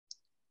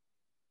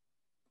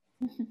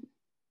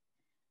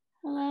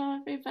Hello,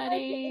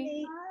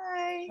 everybody.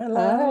 Hi.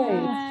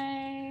 Hello.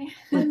 Hi.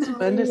 It's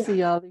fun to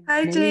see all these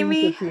Hi, names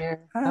Jamie.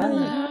 appear. Hi.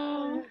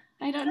 Hello.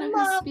 I don't know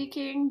who's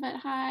speaking, but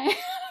hi.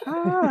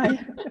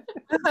 Hi.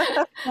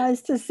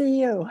 Nice to see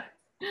you.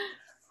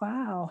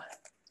 Wow.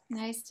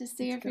 Nice to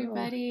see Let's go.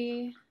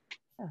 everybody.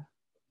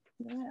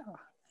 Yeah.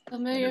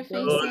 Familiar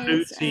Hello,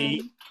 faces.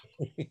 Lucy.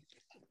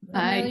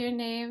 Familiar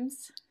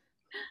names.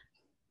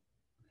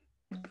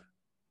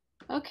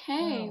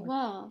 Okay, Wow.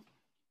 well,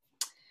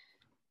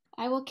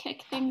 I will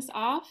kick things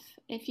off.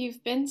 If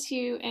you've been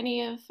to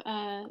any of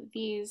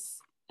these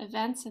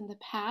events in the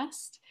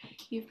past,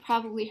 you've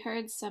probably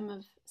heard some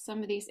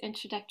of these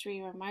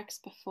introductory remarks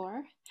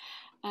before,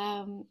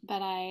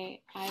 but I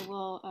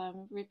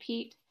will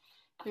repeat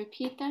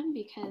them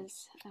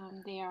because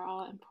they are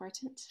all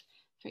important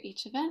for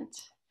each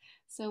event.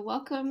 So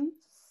welcome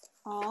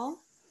all.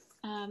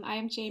 I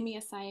am Jamie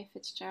Asaye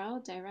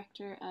FitzGerald,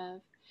 Director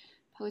of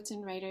Poets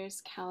and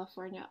Writers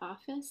California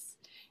Office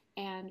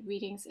and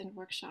Readings and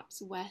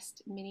Workshops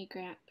West Mini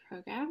Grant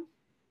Program.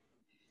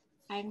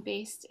 I'm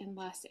based in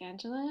Los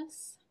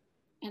Angeles,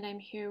 and I'm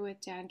here with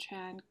Dan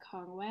Tran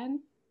Kong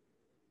Wen,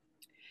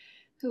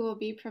 who will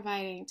be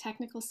providing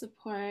technical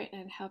support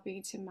and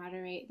helping to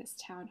moderate this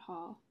town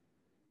hall.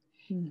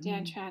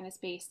 Dan Tran is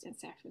based in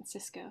San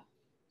Francisco.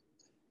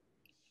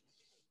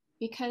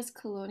 Because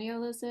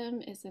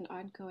colonialism is an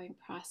ongoing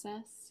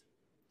process,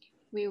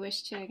 we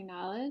wish to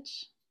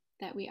acknowledge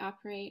that we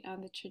operate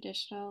on the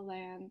traditional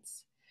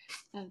lands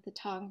of the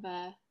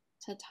Tongva,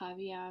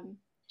 Tataviam,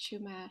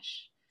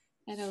 Chumash,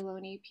 and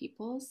Ohlone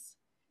peoples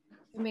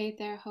who made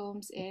their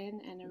homes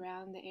in and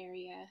around the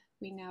area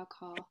we now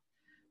call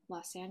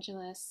Los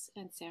Angeles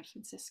and San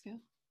Francisco.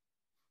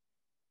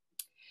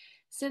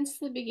 Since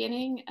the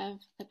beginning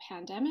of the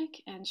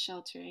pandemic and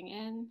sheltering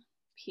in,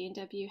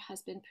 PNW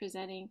has been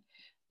presenting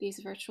these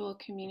virtual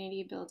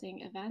community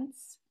building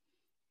events,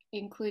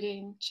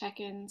 including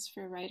check-ins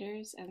for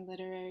writers and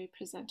literary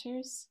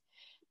presenters,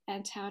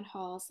 and town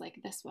halls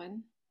like this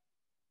one.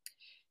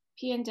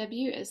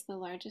 PNW is the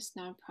largest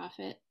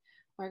nonprofit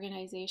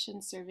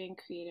organization serving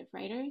creative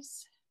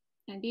writers,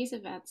 and these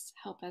events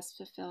help us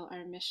fulfill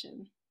our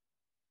mission.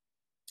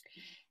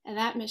 And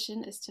that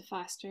mission is to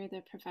foster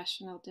the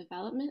professional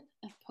development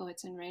of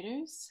poets and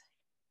writers,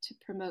 to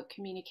promote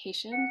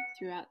communication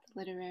throughout the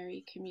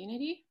literary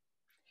community,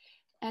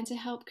 and to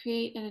help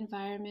create an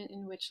environment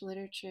in which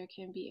literature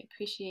can be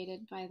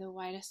appreciated by the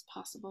widest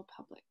possible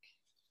public.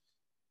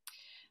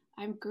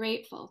 I'm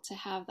grateful to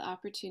have the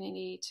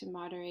opportunity to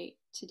moderate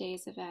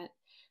today's event,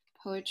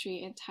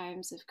 Poetry in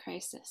Times of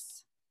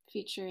Crisis,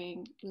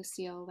 featuring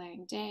Lucille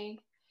Lang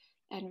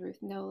and Ruth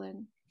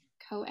Nolan,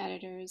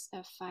 co-editors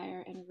of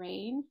Fire and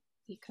Rain,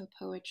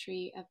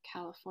 Ecopoetry of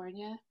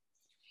California,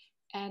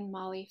 and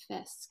Molly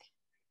Fisk,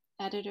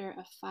 editor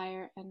of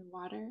Fire and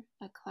Water,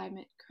 a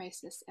climate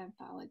crisis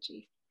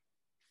anthology.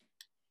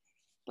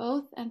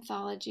 Both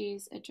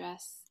anthologies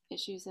address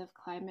issues of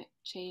climate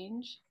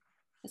change,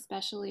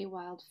 especially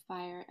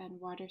wildfire and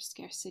water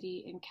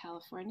scarcity in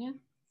California,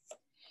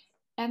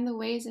 and the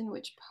ways in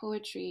which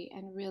poetry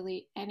and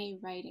really any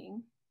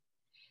writing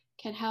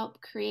can help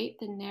create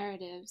the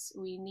narratives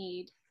we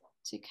need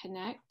to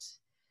connect,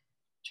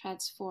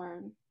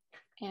 transform,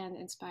 and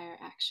inspire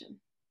action.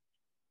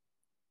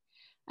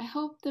 I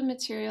hope the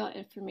material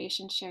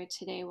information shared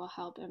today will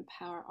help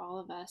empower all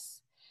of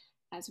us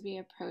as we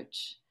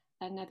approach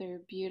another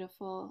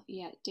beautiful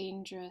yet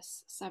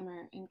dangerous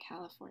summer in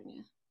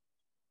California.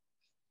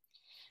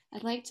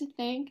 I'd like to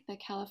thank the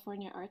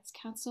California Arts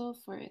Council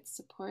for its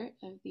support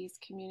of these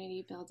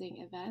community building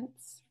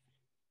events.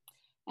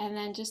 And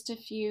then just a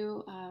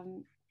few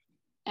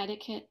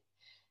etiquette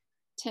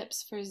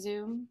tips for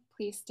Zoom.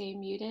 Please stay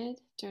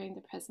muted during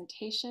the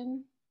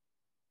presentation.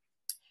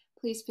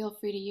 Please feel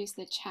free to use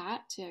the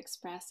chat to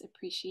express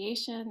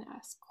appreciation,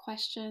 ask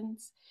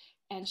questions,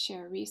 and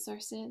share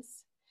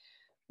resources.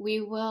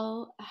 We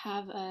will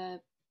have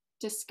a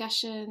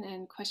discussion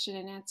and question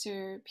and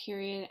answer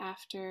period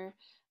after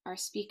our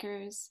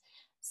speakers.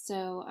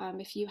 So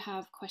if you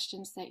have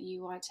questions that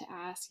you want to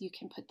ask, you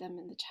can put them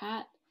in the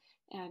chat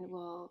and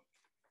we'll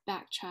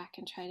backtrack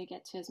and try to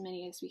get to as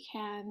many as we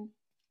can.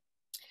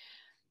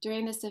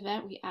 During this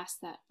event, we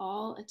ask that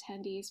all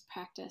attendees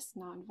practice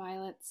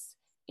nonviolence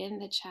in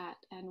the chat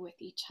and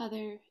with each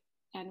other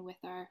and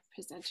with our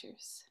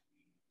presenters.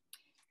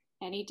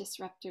 Any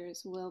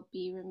disruptors will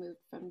be removed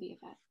from the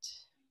event.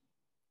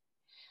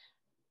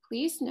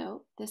 Please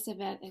note this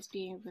event is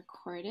being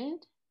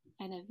recorded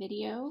and a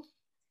video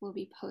will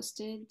be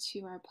posted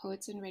to our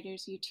Poets and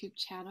Writers YouTube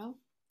channel.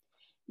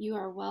 You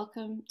are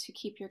welcome to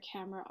keep your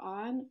camera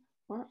on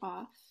or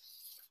off.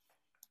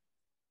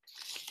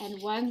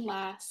 And one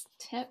last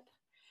tip,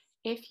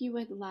 if you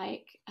would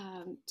like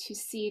to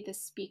see the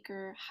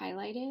speaker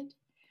highlighted,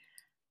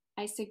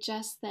 I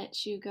suggest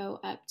that you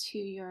go up to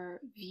your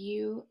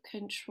view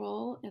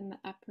control in the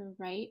upper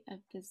right of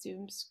the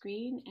Zoom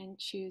screen and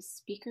choose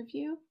speaker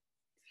view.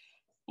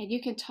 And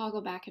you can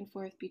toggle back and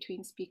forth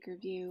between speaker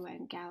view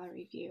and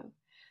gallery view.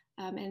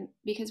 And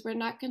because we're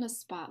not going to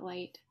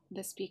spotlight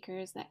the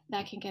speakers,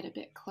 that can get a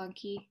bit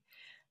clunky.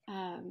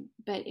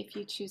 But if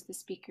you choose the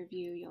speaker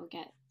view,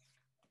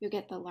 you'll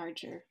get the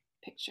larger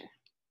picture.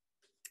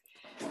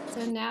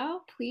 So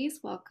now please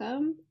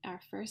welcome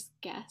our first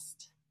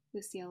guest,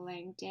 Lucille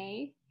Lang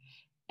Day,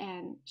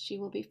 and she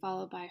will be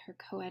followed by her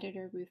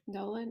co-editor Ruth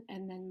Nolan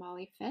and then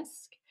Molly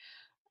Fisk.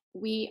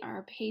 We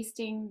are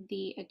pasting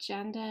the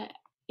agenda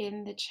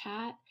in the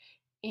chat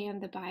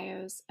and the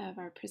bios of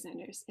our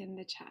presenters in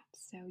the chat.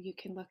 So you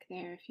can look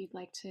there if you'd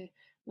like to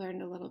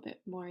learn a little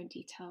bit more in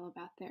detail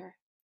about their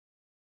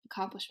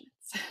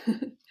accomplishments.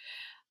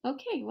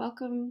 Okay,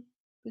 welcome,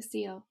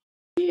 Lucille.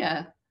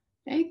 Yeah,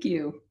 thank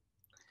you.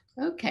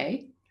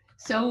 Okay,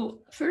 so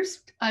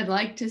first I'd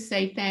like to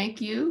say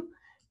thank you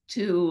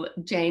to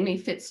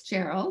Asaye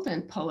FitzGerald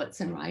and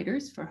Poets and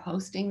Writers for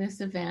hosting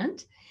this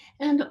event,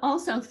 and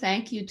also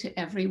thank you to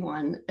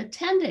everyone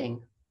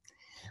attending.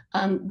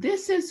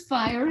 This is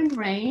Fire and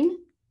Rain,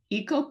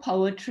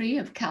 Ecopoetry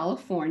of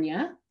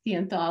California, the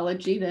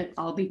anthology that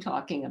I'll be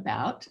talking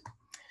about.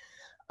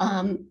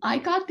 I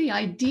got the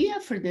idea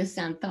for this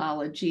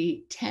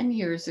anthology 10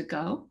 years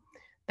ago,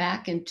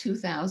 back in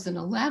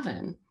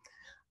 2011,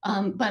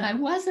 but I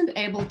wasn't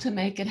able to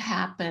make it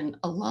happen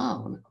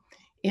alone.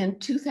 In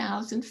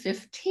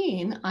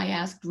 2015, I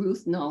asked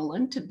Ruth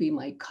Nolan to be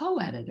my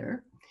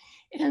co-editor,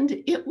 and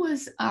it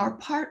was our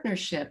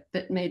partnership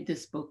that made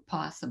this book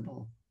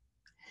possible.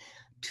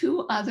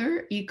 2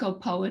 other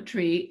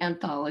eco-poetry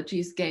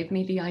anthologies gave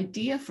me the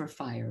idea for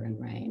Fire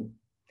and Rain.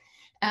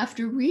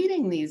 After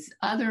reading these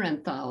other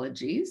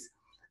anthologies,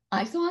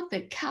 I thought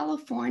that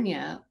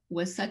California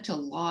was such a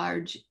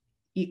large,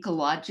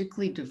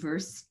 ecologically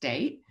diverse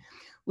state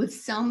with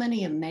so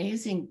many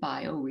amazing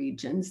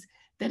bioregions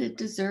that it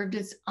deserved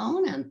its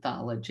own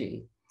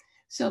anthology.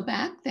 So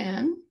back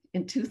then,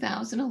 in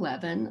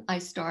 2011, I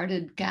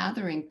started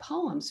gathering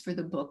poems for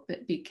the book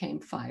that became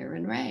Fire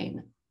and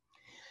Rain.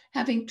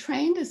 Having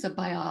trained as a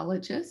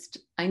biologist,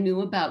 I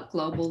knew about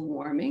global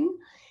warming,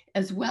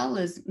 as well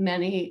as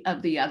many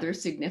of the other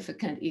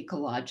significant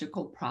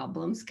ecological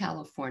problems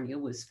California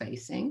was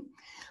facing.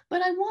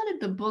 But I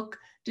wanted the book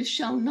to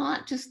show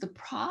not just the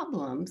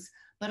problems,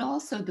 but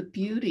also the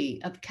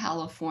beauty of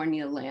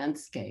California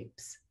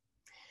landscapes.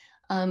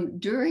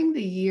 During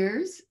the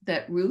years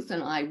that Ruth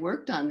and I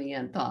worked on the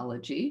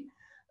anthology,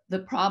 the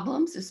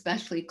problems,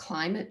 especially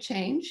climate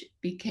change,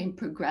 became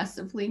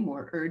progressively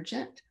more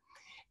urgent,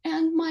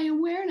 and my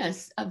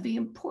awareness of the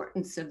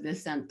importance of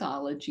this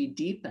anthology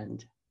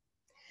deepened.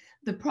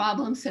 The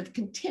problems have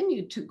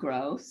continued to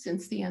grow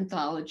since the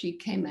anthology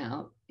came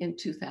out in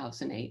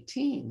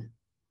 2018.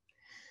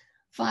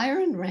 Fire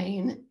and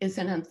Rain is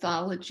an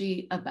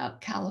anthology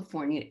about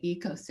California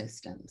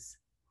ecosystems.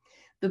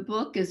 The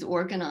book is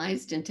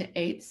organized into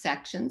 8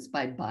 sections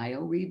by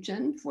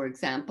bioregion. For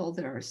example,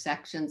 there are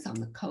sections on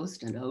the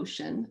coast and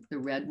ocean, the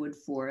redwood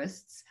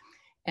forests,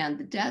 and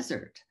the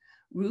desert.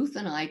 Ruth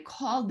and I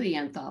called the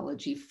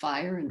anthology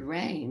Fire and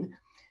Rain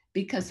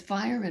because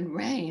fire and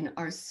rain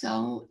are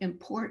so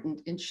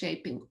important in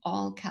shaping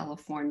all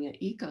California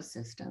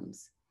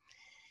ecosystems.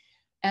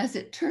 As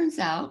it turns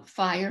out,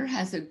 fire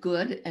has a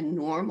good and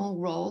normal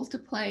role to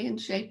play in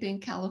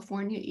shaping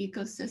California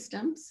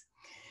ecosystems.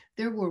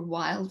 There were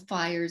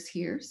wildfires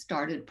here,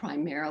 started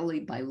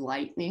primarily by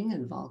lightning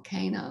and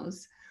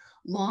volcanoes,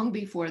 long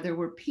before there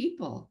were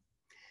people.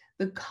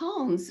 The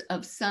cones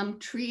of some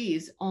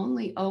trees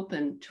only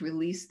open to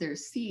release their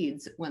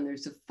seeds when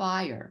there's a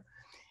fire.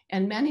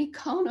 And many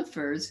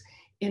conifers,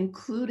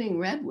 including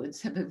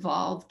redwoods, have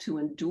evolved to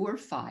endure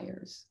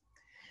fires.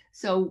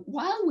 So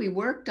while we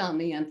worked on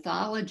the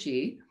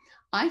anthology,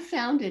 I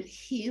found it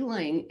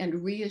healing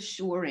and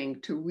reassuring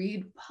to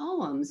read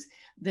poems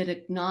that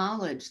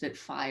acknowledge that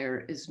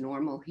fire is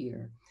normal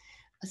here,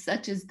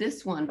 such as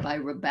this one by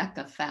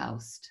Rebecca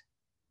Faust.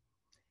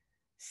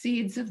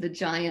 Seeds of the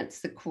giant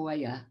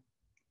sequoia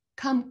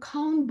come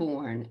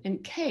cone-born,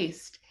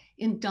 encased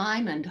in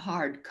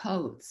diamond-hard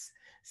coats.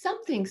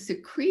 Something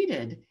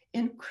secreted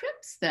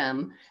encrypts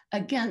them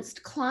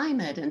against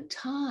climate and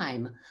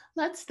time,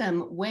 lets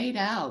them wait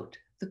out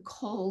the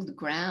cold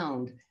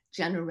ground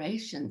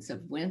generations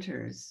of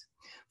winters.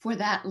 For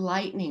that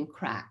lightning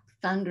crack,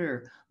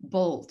 thunder,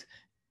 bolt,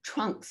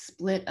 trunk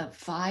split of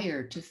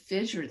fire to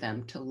fissure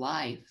them to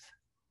life.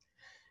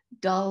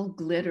 Dull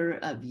glitter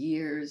of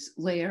years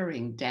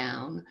layering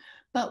down,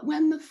 but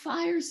when the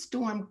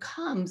firestorm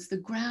comes, the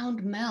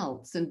ground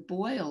melts and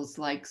boils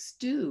like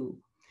stew.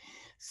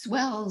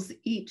 Swells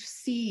each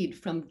seed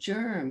from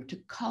germ to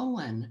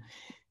koan,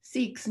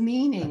 seeks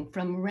meaning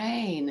from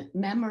rain,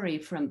 memory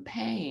from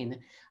pain,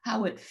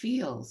 how it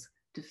feels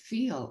to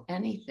feel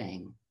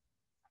anything.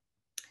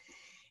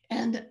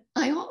 And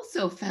I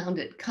also found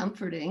it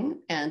comforting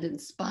and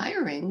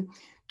inspiring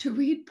to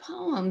read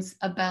poems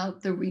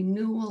about the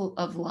renewal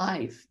of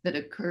life that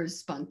occurs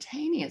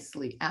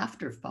spontaneously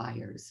after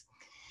fires.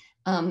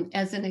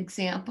 As an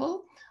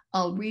example,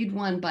 I'll read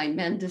one by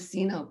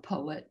Mendocino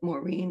poet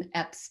Maureen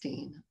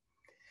Epstein.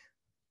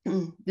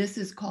 This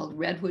is called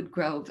Redwood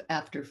Grove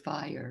After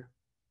Fire.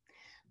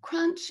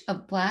 Crunch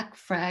of black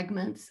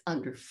fragments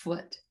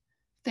underfoot,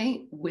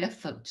 faint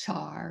whiff of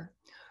char,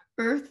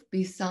 earth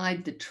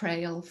beside the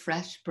trail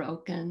fresh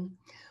broken,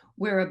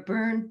 where a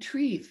burned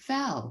tree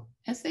fell,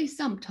 as they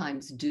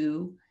sometimes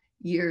do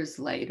years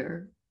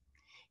later.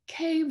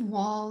 Cave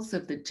walls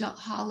of the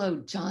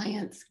hollowed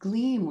giants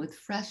gleam with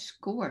fresh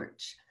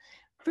scorch.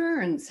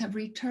 Ferns have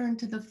returned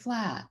to the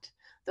flat,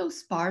 though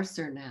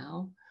sparser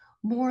now,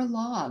 more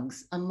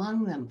logs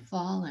among them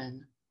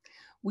fallen.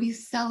 We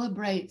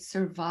celebrate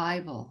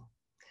survival.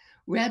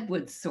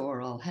 Redwood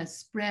sorrel has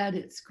spread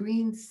its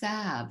green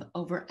salve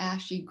over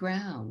ashy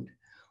ground.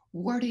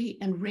 Warty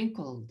and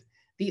wrinkled,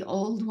 the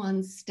old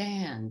ones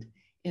stand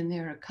in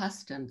their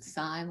accustomed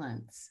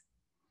silence.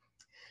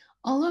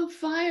 Although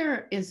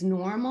fire is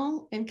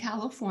normal in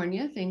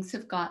California, things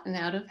have gotten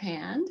out of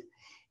hand.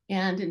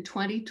 And in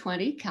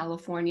 2020,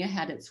 California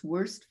had its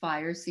worst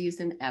fire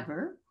season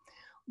ever.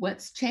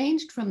 What's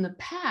changed from the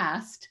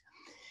past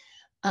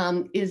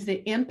is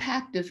the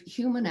impact of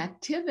human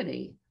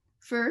activity.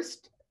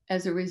 First,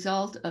 as a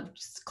result of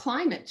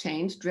climate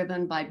change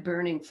driven by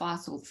burning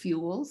fossil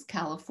fuels,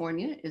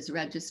 California is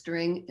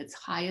registering its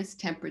highest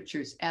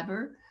temperatures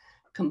ever,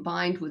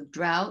 combined with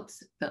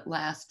droughts that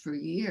last for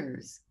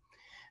years.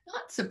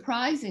 Not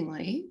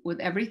surprisingly, with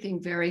everything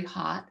very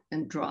hot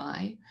and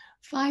dry,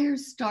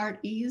 fires start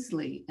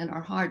easily and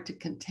are hard to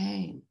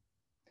contain.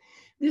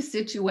 This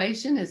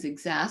situation is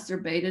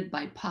exacerbated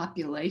by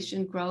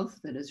population growth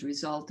that has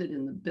resulted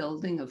in the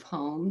building of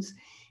homes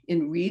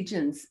in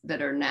regions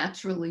that are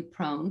naturally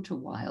prone to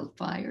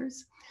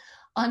wildfires.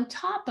 On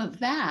top of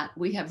that,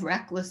 we have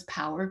reckless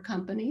power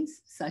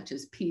companies such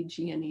as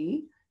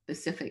PG&E,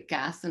 Pacific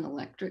Gas and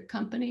Electric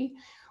Company,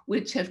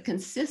 which have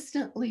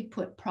consistently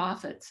put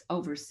profits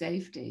over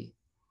safety.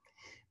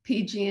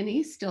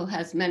 PG&E still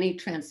has many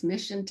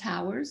transmission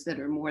towers that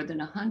are more than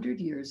 100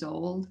 years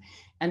old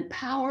and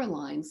power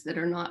lines that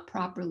are not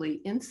properly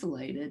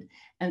insulated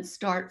and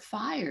start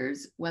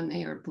fires when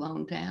they are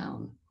blown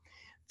down.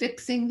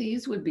 Fixing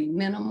these would be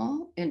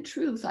minimal. In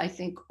truth, I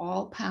think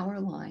all power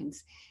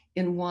lines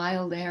in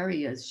wild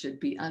areas should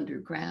be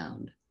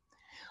underground.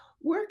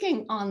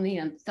 Working on the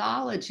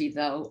anthology,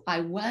 though, I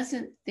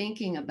wasn't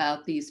thinking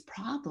about these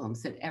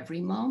problems at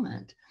every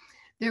moment.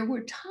 There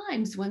were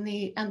times when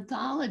the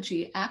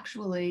anthology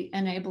actually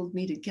enabled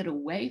me to get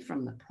away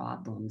from the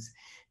problems,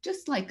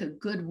 just like a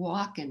good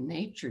walk in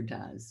nature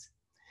does.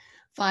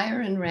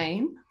 Fire and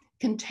Rain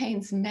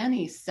contains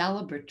many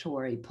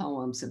celebratory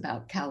poems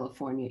about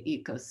California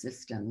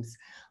ecosystems,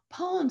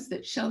 poems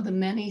that show the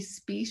many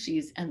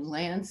species and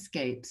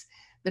landscapes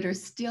that are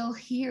still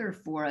here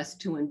for us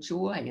to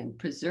enjoy and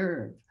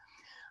preserve.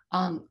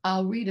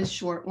 I'll read a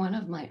short one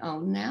of my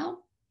own now.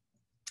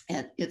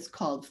 It's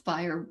called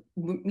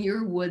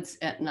Muir Woods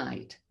at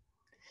Night.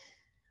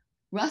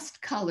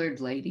 Rust-colored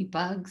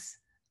ladybugs,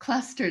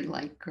 clustered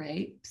like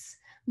grapes,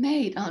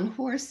 mate on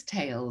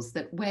horsetails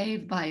that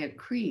wave by a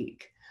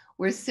creek,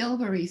 where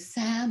silvery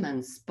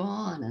salmon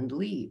spawn and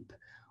leap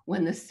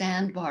when the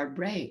sandbar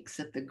breaks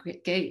at the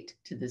gate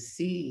to the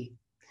sea.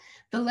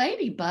 The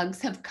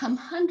ladybugs have come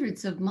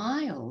hundreds of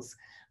miles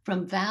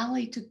from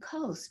valley to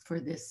coast for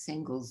this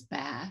singles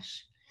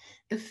bash.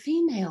 The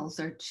females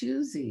are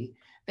choosy.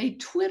 They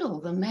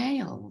twiddle the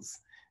males,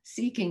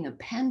 seeking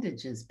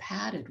appendages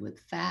padded with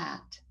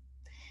fat.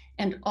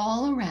 And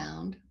all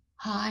around,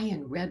 high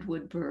in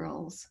redwood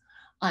burls,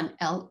 on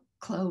elk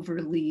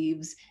clover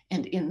leaves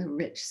and in the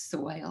rich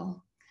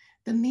soil,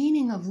 the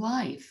meaning of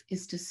life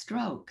is to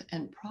stroke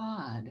and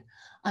prod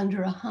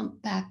under a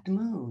humpbacked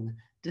moon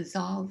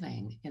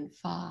dissolving in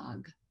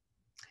fog.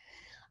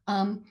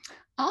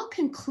 I'll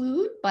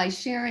conclude by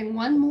sharing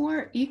one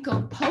more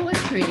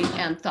eco-poetry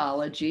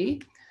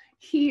anthology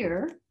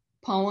here,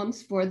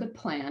 Poems for the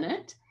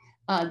Planet.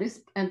 This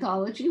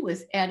anthology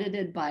was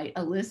edited by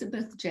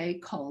Elizabeth J.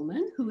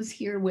 Coleman, who's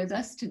here with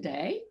us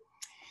today.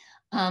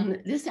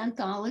 This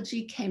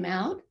anthology came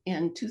out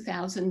in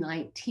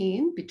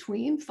 2019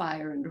 between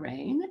Fire and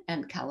Rain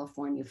and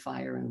California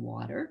Fire and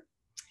Water.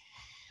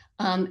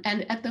 And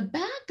at the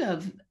back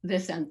of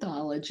this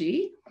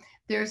anthology,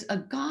 there's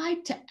a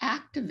guide to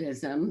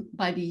activism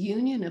by the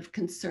Union of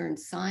Concerned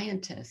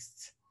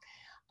Scientists.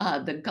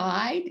 The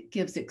guide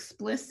gives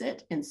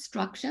explicit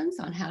instructions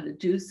on how to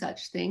do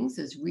such things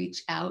as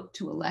reach out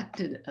to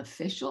elected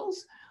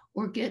officials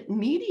or get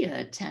media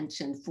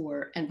attention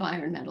for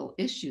environmental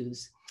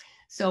issues.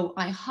 So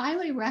I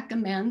highly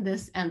recommend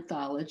this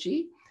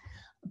anthology,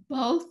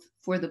 both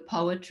for the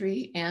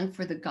poetry and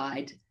for the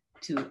guide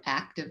to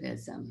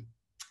activism.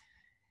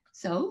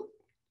 So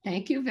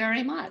thank you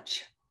very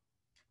much.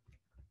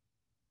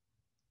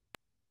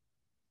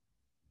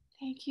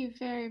 Thank you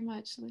very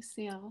much,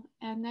 Lucille.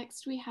 And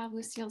next we have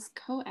Lucille's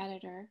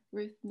co-editor,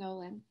 Ruth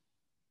Nolan.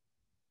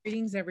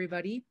 Greetings,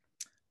 everybody.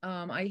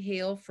 I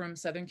hail from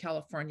Southern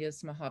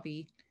California's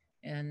Mojave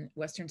and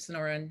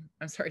Sonora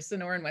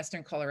and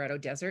Western Colorado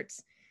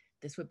deserts.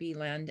 This would be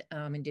land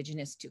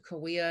indigenous to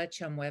Cahuilla,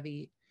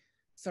 Chemehuevi,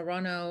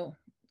 Serrano,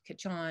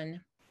 Quechan,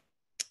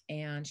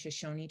 and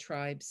Shoshone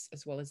tribes,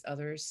 as well as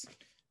others,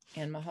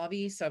 and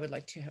Mojave. So I would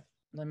like to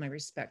lend my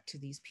respect to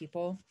these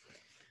people.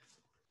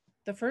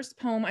 The first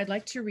poem I'd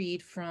like to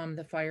read from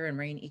the Fire and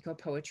Rain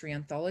Ecopoetry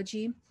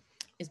Anthology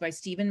is by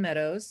Stephen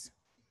Meadows,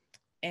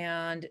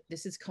 and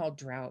this is called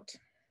Drought.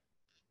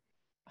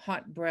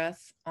 Hot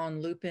breath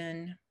on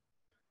lupin,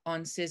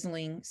 on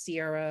sizzling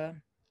sierra,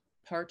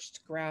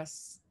 parched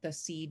grass, the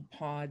seed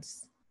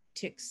pods,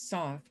 tick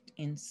soft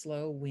in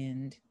slow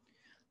wind.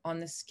 On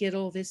the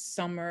skittle this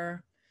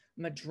summer,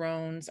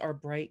 madrones are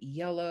bright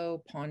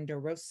yellow,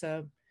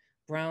 ponderosa,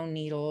 brown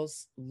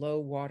needles, low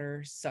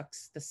water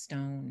sucks the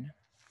stone.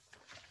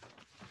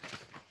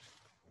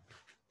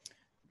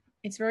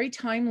 It's very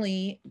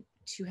timely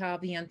to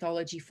have the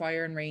anthology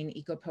Fire and Rain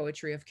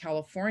Ecopoetry of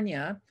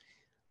California,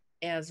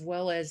 as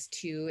well as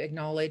to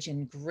acknowledge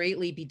and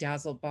greatly be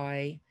dazzled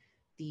by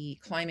the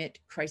Climate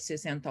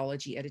Crisis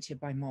Anthology edited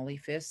by Molly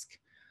Fisk.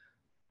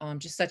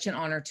 Just such an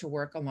honor to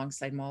work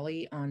alongside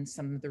Molly on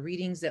some of the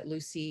readings that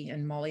Lucy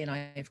and Molly and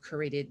I have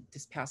curated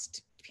this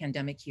past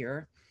pandemic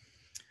year.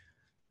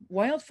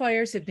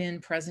 Wildfires have been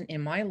present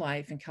in my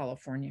life in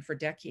California for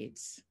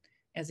decades.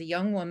 As a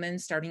young woman,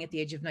 starting at the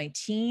age of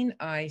 19,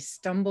 I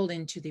stumbled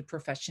into the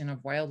profession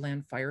of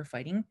wildland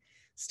firefighting,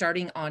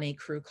 starting on a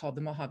crew called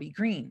the Mojave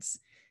Greens,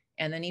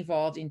 and then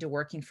evolved into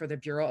working for the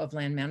Bureau of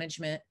Land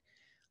Management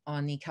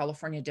on the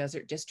California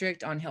Desert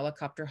District on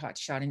helicopter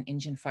hotshot and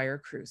engine fire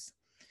crews.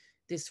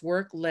 This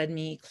work led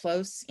me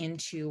close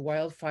into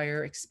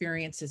wildfire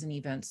experiences and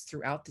events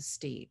throughout the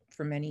state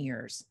for many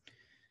years.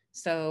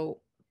 So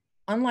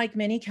unlike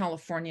many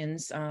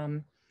Californians,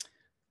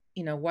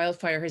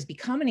 wildfire has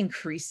become an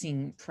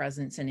increasing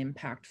presence and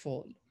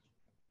impactful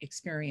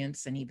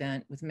experience and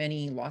event with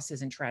many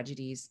losses and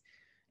tragedies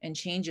and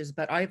changes.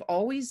 But I've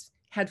always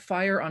had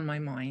fire on my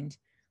mind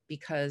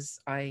because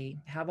I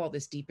have all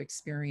this deep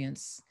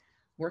experience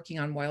working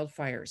on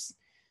wildfires.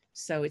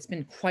 So it's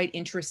been quite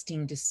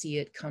interesting to see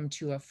it come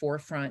to a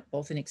forefront,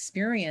 both in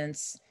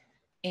experience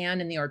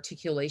and in the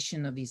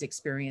articulation of these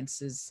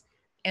experiences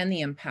and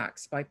the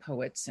impacts by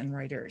poets and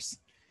writers.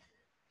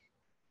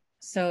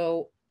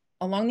 So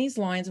along these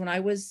lines, when I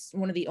was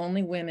one of the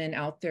only women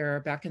out there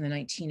back in the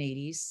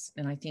 1980s,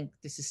 and I think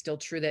this is still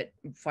true that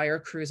fire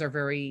crews are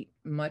very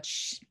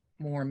much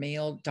more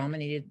male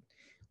dominated,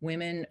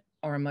 women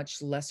are a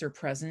much lesser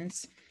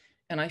presence.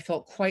 And I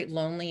felt quite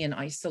lonely and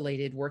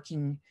isolated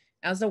working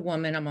as a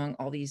woman among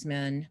all these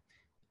men,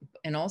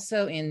 and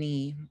also in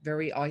the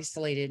very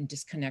isolated and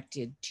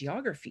disconnected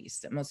geographies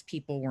that most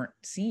people weren't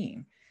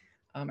seeing.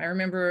 I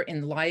remember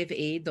in Live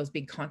Aid, those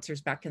big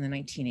concerts back in the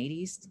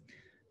 1980s,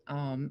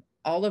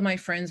 all of my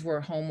friends were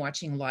home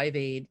watching Live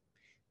Aid,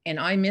 and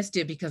I missed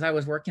it because I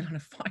was working on a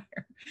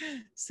fire.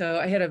 So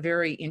I had a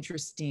very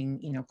interesting,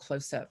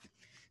 close-up.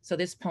 So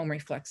this poem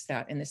reflects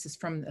that, and this is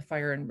from the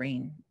Fire and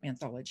Rain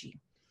anthology.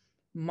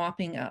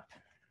 Mopping up.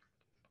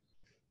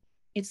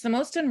 It's the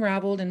most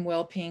unraveled and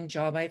well-paying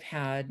job I've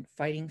had,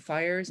 fighting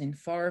fires in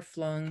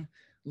far-flung,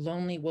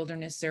 lonely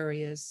wilderness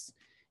areas,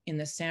 in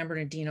the San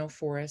Bernardino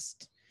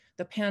forest,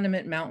 the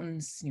Panamint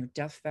Mountains near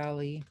Death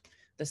Valley,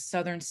 the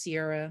Southern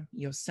Sierra,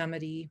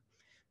 Yosemite,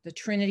 the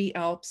Trinity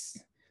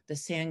Alps, the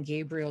San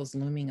Gabriels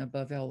looming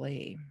above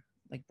LA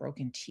like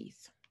broken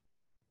teeth.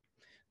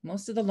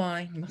 Most of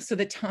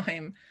the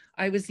time,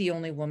 I was the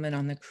only woman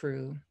on the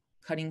crew,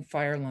 cutting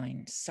fire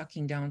lines,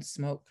 sucking down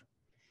smoke.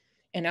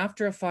 And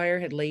after a fire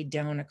had laid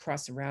down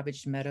across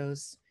ravaged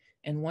meadows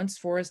and once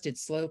forested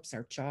slopes,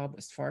 our job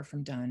was far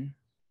from done.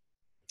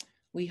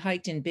 We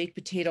hiked in baked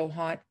potato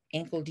hot,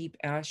 ankle-deep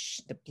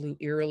ash that blew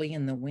eerily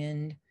in the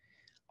wind,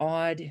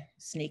 odd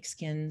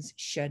snakeskins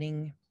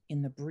shedding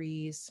in the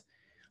breeze.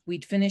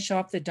 We'd finish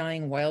off the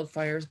dying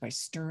wildfires by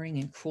stirring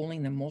and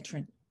cooling the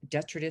molten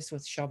detritus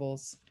with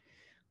shovels.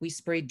 We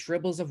sprayed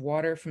dribbles of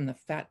water from the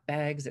fat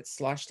bags that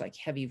sloshed like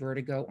heavy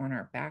vertigo on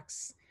our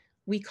backs.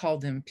 We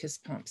called them piss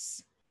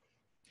pumps.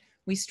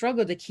 We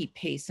struggled to keep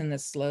pace in the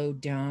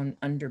slowed down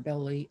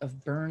underbelly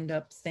of burned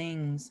up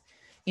things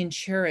in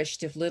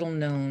cherished, if little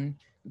known,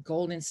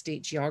 Golden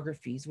State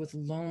geographies with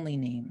lonely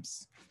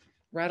names.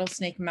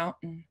 Rattlesnake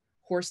Mountain,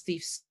 Horse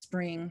Thief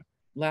Spring,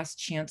 Last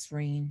Chance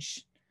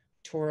Range,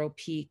 Toro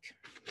Peak,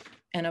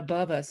 and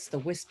above us, the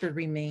whispered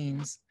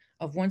remains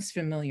of once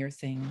familiar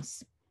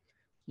things,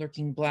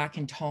 lurking black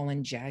and tall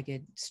and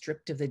jagged,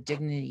 stripped of the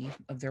dignity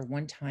of their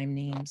one-time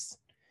names.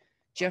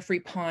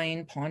 Jeffrey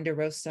Pine,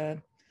 Ponderosa,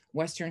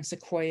 Western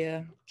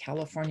Sequoia,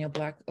 California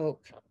Black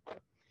Oak,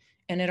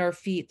 and at our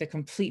feet, the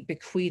complete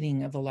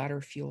bequeathing of the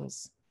latter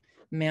fuels,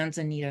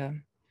 Manzanita,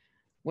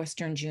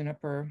 Western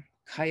Juniper,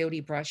 Coyote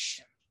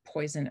Brush,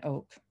 Poison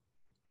Oak.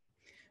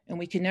 And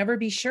we could never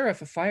be sure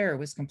if a fire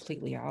was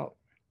completely out.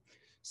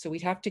 So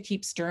we'd have to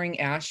keep stirring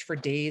ash for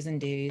days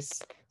and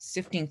days,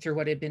 sifting through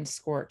what had been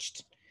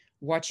scorched,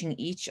 watching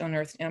each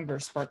unearthed ember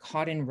spark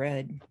hot and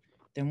red,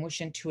 then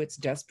wish into its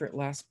desperate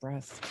last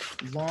breath,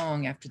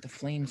 long after the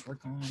flames were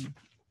gone.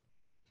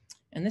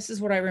 And this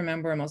is what I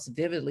remember most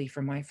vividly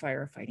from my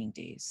firefighting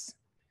days.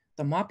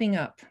 The mopping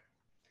up,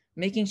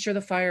 making sure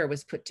the fire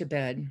was put to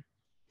bed,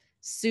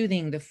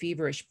 soothing the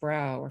feverish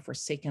brow or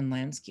forsaken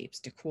landscapes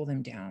to cool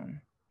them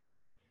down.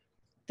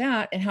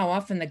 That, and how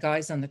often the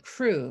guys on the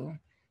crew,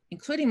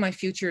 including my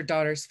future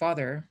daughter's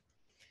father,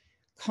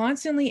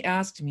 constantly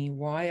asked me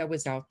why I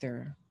was out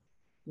there,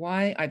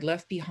 why I'd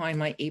left behind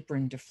my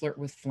apron to flirt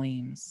with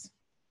flames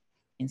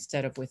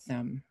instead of with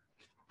them.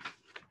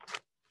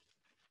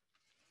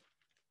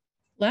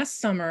 Last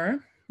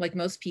summer, like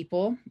most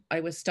people, I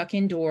was stuck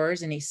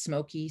indoors in a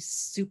smoky,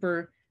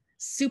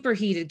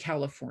 superheated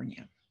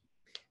California.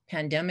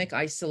 Pandemic,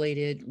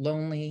 isolated,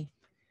 lonely,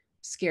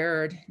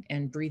 scared,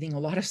 and breathing a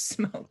lot of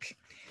smoke.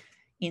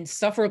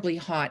 Insufferably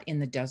hot in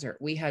the desert.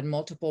 We had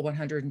multiple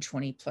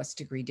 120+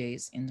 degree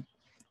days in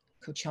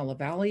Coachella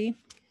Valley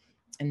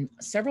and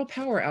several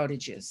power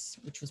outages,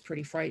 which was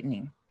pretty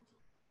frightening.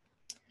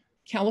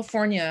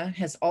 California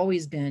has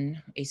always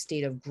been a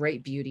state of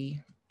great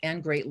beauty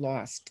and great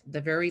loss.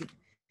 The very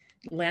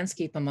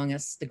landscape among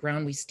us, the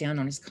ground we stand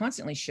on, is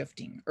constantly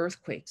shifting.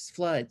 Earthquakes,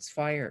 floods,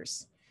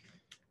 fires,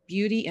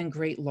 beauty and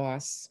great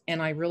loss.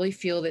 And I really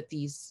feel that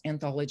these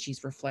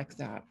anthologies reflect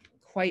that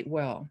quite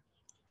well.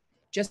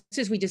 Just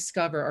as we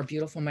discover our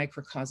beautiful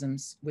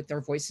microcosms with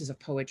their voices of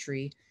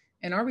poetry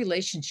and our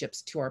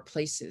relationships to our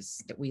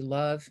places that we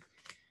love,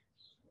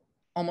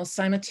 almost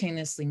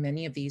simultaneously,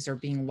 many of these are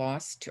being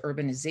lost to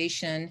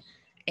urbanization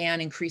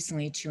and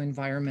increasingly to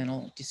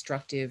environmental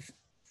destructive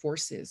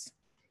forces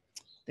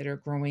that are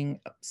growing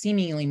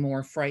seemingly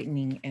more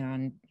frightening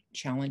and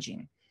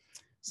challenging.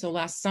 So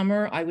last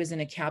summer, I was in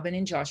a cabin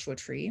in Joshua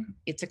Tree.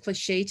 It's a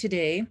cliche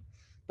today,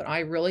 but I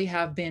really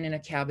have been in a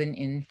cabin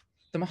in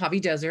the Mojave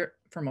Desert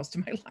for most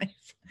of my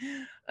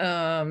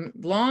life.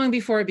 Long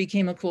before it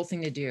became a cool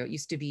thing to do. It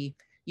used to be,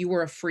 you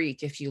were a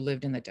freak if you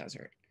lived in the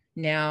desert.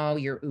 Now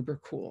you're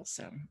uber cool.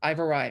 So I've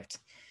arrived.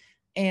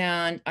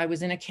 And I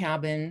was in a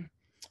cabin,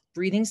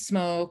 breathing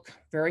smoke,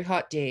 very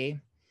hot day.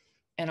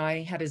 And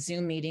I had a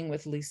Zoom meeting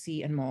with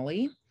Lucy and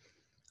Molly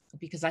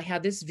because I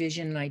had this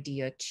vision and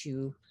idea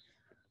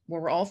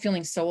where we're all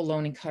feeling so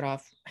alone and cut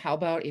off. How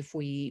about if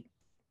we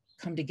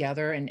come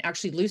together? And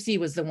actually Lucy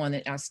was the one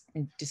that asked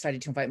and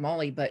decided to invite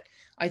Molly, but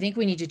I think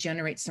we need to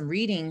generate some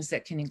readings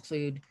that can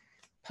include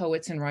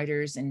poets and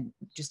writers and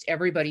just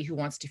everybody who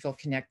wants to feel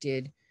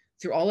connected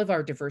through all of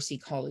our diverse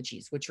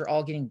ecologies, which are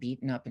all getting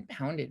beaten up and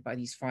pounded by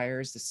these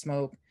fires, the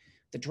smoke,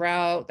 the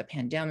drought, the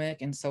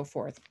pandemic, and so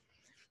forth.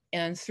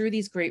 And through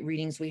these great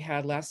readings we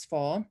had last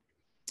fall,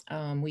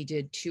 we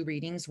did 2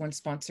 readings, one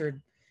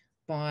sponsored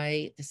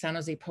by the San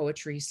Jose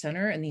Poetry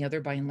Center and the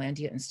other by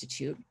Inlandia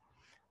Institute.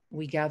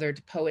 We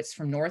gathered poets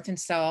from north and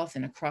south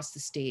and across the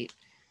state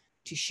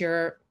to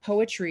share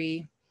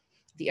poetry,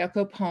 the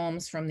echo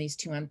poems from these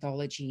 2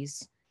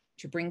 anthologies,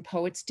 to bring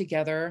poets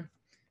together,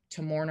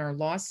 to mourn our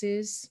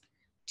losses,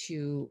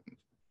 to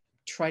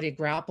try to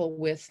grapple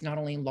with not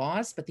only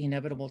loss, but the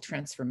inevitable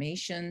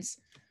transformations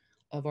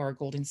of our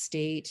Golden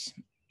State,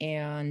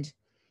 and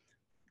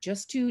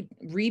just to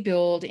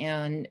rebuild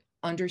and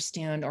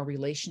understand our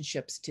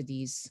relationships to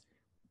these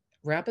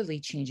rapidly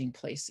changing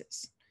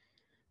places.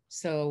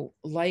 So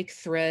like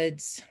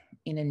threads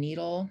in a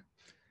needle,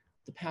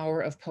 the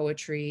power of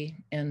poetry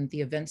and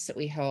the events that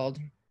we held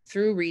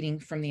through reading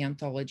from the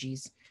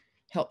anthologies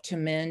helped to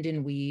mend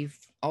and weave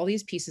all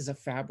these pieces of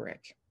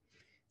fabric.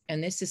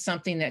 And this is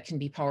something that can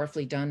be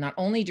powerfully done not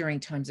only during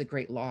times of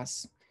great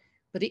loss,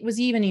 but it was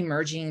even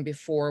emerging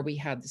before we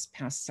had this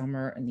past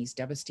summer and these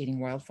devastating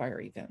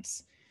wildfire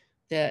events,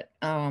 that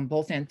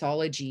both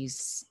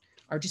anthologies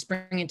are just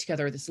bringing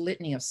together this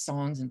litany of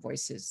songs and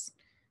voices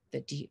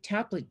that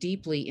tap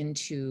deeply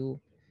into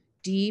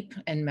deep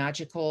and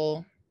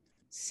magical,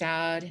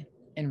 sad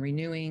and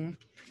renewing,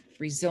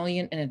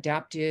 resilient and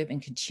adaptive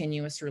and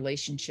continuous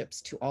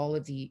relationships to all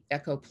of the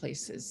echo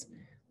places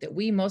that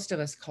most of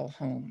us call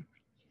home.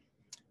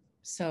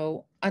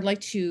 So I'd like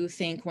to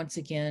thank once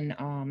again,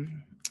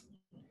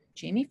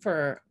 Jamie,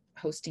 for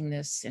hosting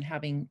this and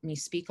having me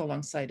speak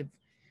alongside of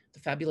the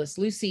fabulous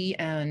Lucy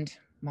and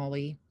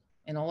Molly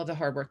and all of the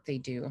hard work they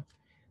do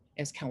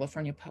as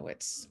California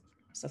poets.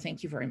 So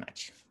thank you very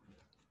much.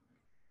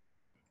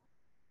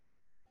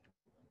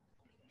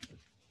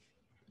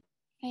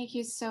 Thank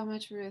you so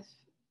much, Ruth,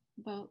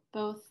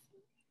 both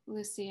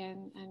Lucy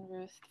and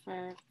Ruth,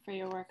 for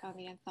your work on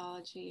the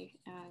anthology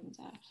and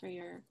for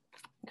your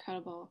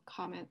incredible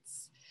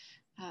comments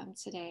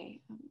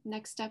today.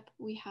 Next up,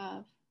 we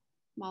have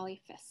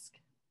Molly Fisk.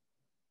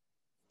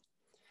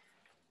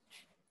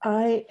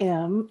 I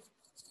am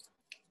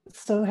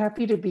so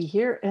happy to be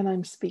here, and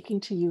I'm speaking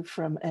to you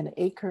from an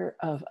acre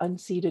of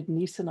unceded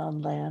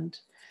Nisenan land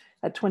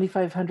at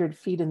 2,500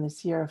 feet in the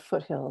Sierra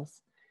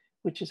foothills,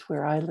 which is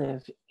where I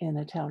live in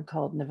a town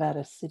called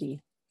Nevada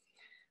City.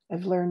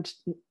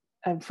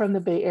 I'm from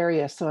the Bay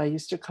Area, so I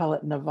used to call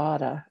it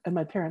Nevada, and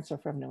my parents are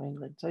from New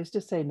England, so I used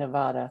to say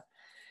Nevada,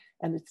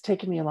 and it's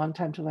taken me a long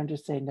time to learn to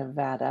say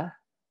Nevada,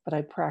 but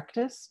I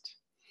practiced.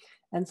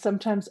 And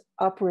sometimes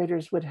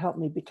operators would help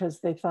me because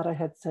they thought I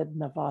had said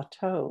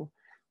Novato,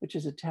 which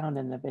is a town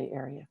in the Bay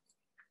Area.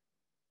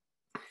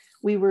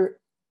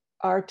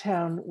 Our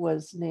town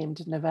was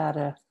named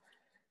Nevada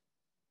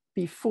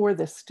before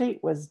the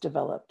state was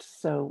developed.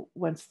 So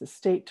once the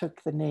state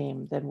took the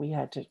name, then we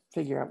had to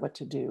figure out what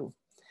to do.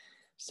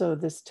 So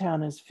this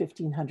town is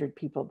 1,500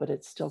 people, but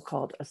it's still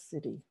called a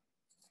city.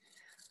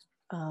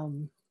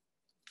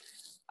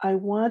 I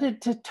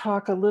wanted to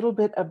talk a little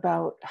bit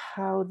about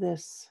how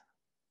this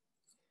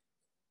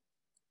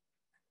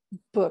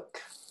book,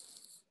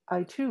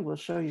 I too will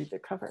show you the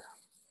cover.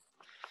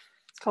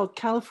 It's called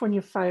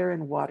California Fire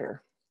and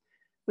Water,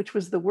 which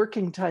was the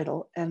working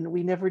title, and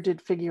we never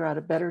did figure out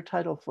a better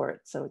title for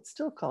it. So it's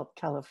still called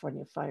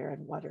California Fire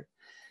and Water.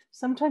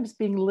 Sometimes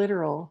being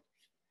literal,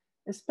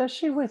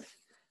 especially with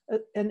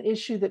an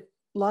issue that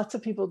lots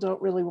of people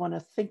don't really want to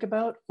think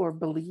about or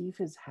believe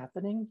is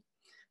happening.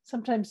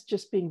 Sometimes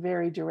just being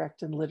very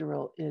direct and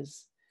literal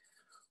is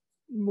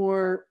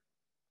more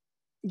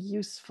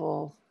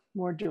useful,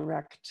 more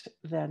direct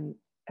than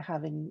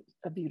having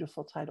a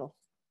beautiful title.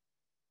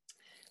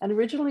 And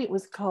originally it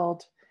was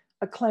called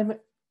A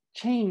Climate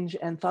Change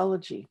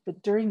Anthology,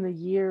 but during the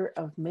year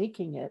of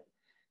making it,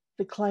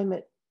 the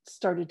climate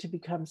started to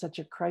become such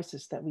a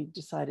crisis that we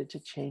decided to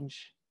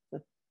change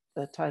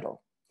the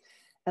title.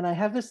 And I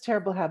have this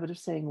terrible habit of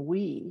saying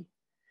we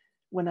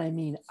when I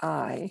mean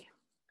I,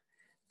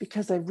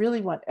 because I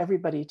really want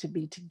everybody to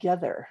be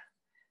together.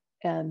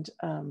 And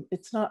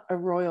it's not a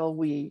royal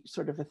we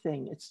sort of a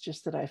thing. It's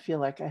just that I feel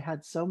like I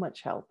had so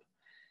much help.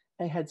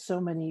 I had so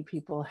many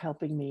people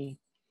helping me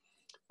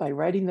by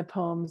writing the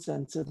poems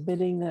and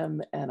submitting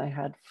them. And I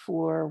had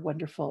 4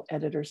 wonderful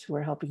editors who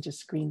were helping to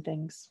screen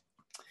things.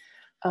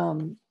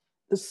 The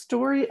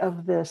story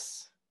of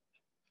this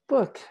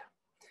book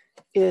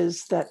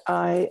is that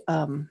I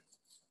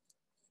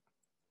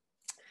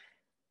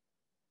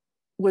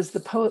was the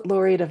poet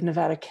laureate of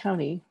Nevada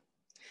County.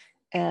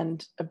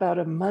 And about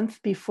a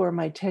month before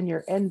my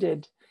tenure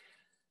ended,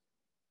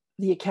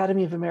 the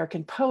Academy of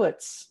American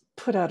Poets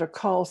put out a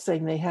call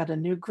saying they had a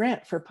new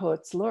grant for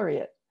Poets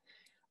Laureate.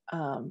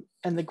 And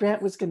the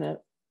grant was gonna,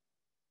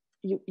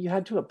 you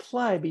had to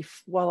apply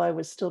while I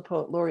was still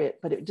Poet Laureate,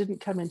 but it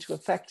didn't come into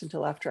effect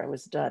until after I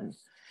was done.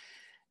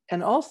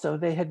 And also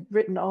they had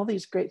written all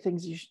these great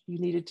things you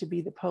needed to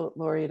be the Poet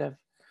Laureate of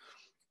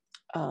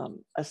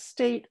a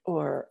state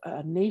or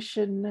a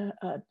nation,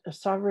 a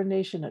sovereign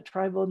nation, a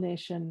tribal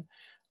nation,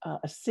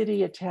 a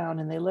city, a town,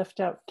 and they left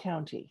out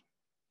county.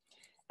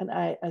 And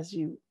I, as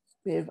you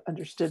may have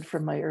understood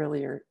from my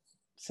earlier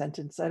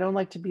sentence, I don't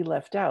like to be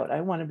left out.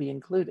 I want to be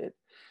included.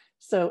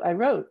 So I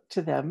wrote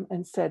to them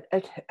and said,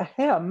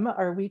 ahem,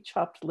 are we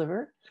chopped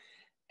liver?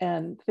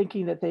 And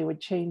thinking that they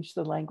would change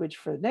the language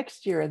for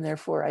next year, and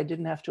therefore I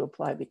didn't have to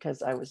apply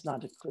because I was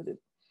not included.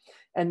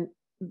 And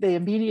they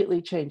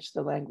immediately changed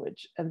the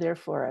language, and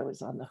therefore I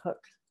was on the hook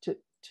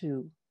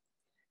to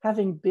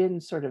having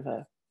been sort of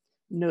a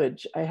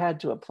nudge, I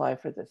had to apply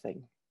for the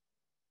thing.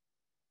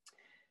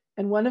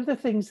 And one of the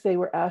things they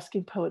were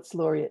asking Poets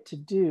Laureate to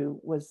do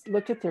was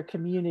look at their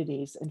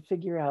communities and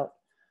figure out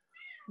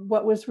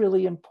what was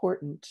really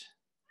important.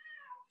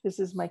 This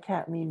is my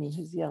cat Mimi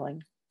who's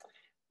yelling.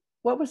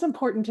 What was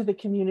important to the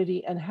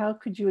community, and how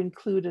could you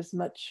include as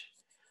much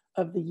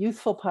of the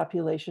youthful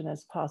population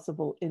as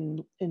possible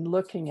in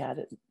looking at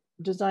it,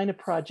 design a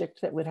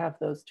project that would have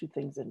those 2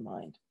 things in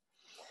mind.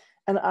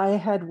 And I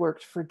had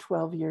worked for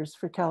 12 years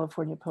for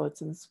California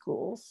Poets in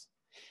Schools,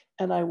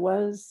 and I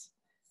was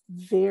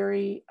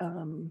very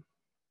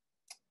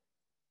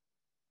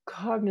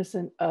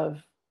cognizant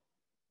of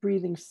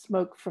breathing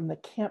smoke from the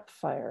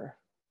campfire,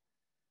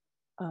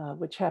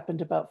 which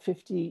happened about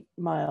 50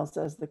 miles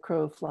as the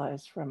crow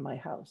flies from my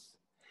house.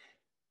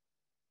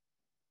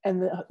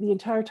 And the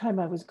entire time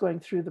I was going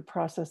through the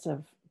process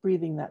of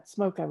breathing that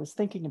smoke, I was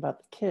thinking about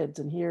the kids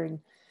and hearing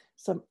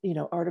some,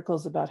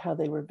 articles about how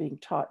they were being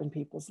taught in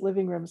people's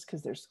living rooms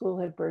because their school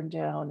had burned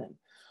down, and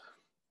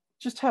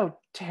just how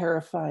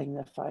terrifying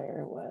the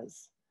fire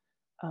was.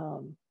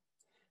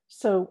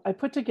 So I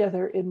put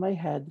together in my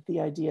head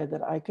the idea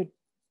that I could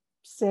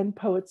send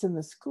poets in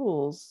the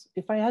schools,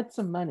 if I had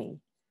some money,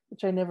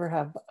 which I never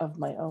have of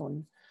my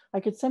own, I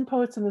could send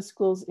poets in the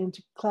schools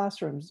into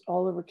classrooms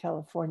all over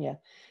California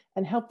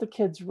and help the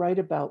kids write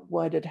about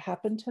what had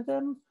happened to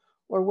them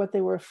or what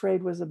they were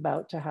afraid was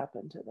about to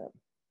happen to them.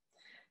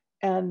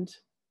 And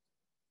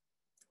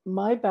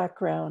my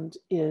background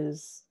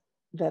is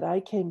that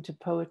I came to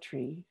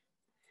poetry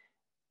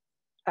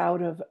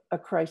out of a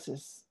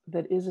crisis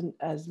that isn't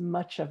as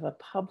much of a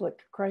public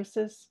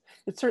crisis.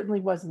 It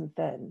certainly wasn't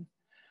then.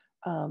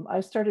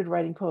 I started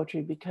writing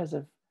poetry because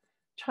of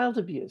child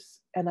abuse,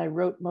 and I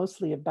wrote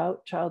mostly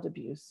about child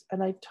abuse.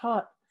 And I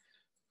taught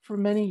for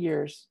many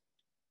years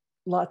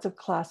lots of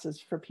classes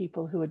for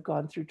people who had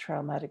gone through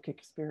traumatic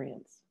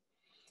experience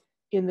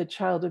in the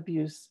child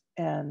abuse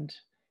and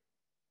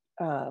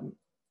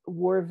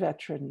war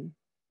veteran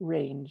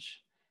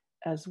range,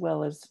 as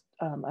well as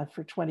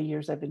for 20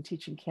 years, I've been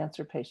teaching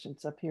cancer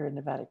patients up here in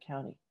Nevada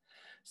County.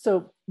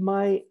 So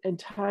my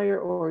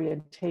entire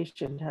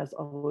orientation has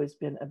always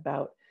been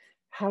about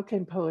how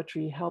can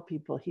poetry help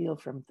people heal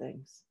from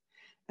things?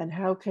 And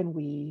how can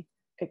we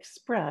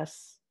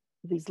express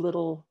these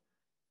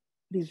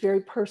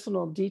very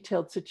personal,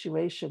 detailed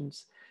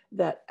situations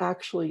that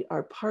actually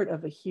are part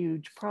of a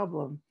huge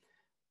problem?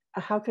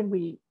 How can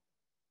we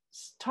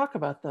talk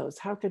about those?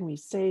 How can we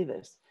say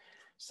this?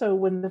 So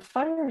when the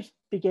fires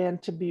began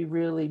to be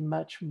really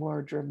much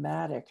more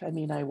dramatic, I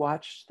mean, I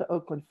watched the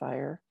Oakland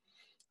fire.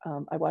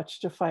 I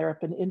watched a fire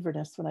up in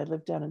Inverness when I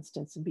lived down in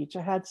Stinson Beach.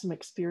 I had some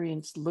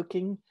experience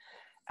looking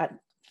at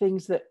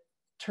things that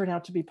turn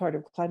out to be part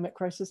of climate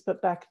crisis,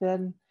 but back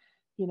then,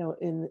 you know,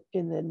 in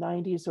the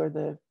 90s or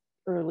the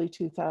early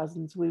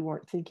 2000s, we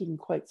weren't thinking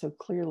quite so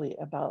clearly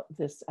about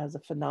this as a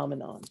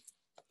phenomenon.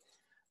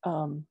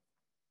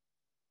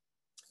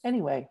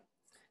 Anyway,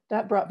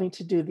 that brought me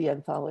to do the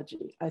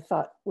anthology. I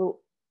thought, well,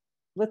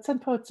 let's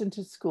send poets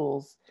into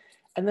schools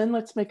and then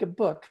let's make a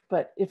book.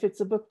 But if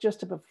it's a book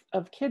just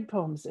of kid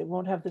poems, it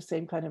won't have the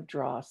same kind of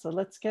draw. So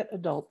let's get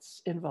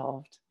adults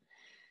involved.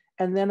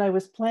 And then I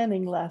was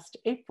planning last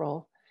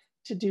April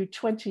to do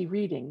 20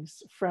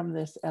 readings from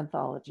this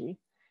anthology.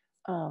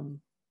 And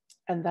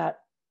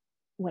that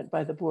went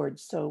by the board.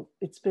 So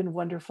it's been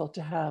wonderful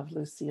to have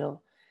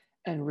Lucille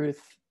and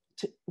Ruth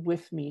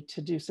with me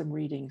to do some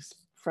readings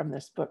from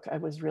this book. I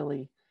was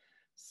really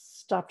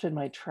stopped in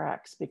my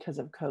tracks because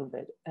of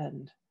COVID,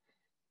 and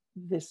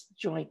this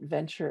joint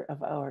venture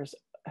of ours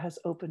has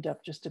opened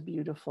up just a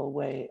beautiful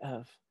way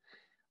of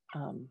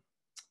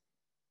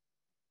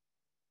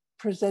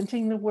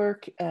presenting the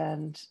work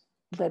and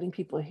letting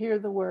people hear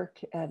the work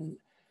and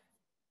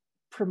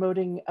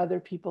promoting other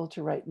people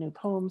to write new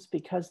poems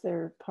because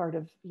they're part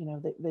of, you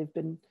know, they've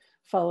been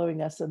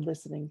following us and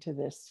listening to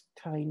this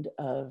kind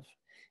of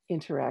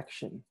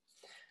interaction.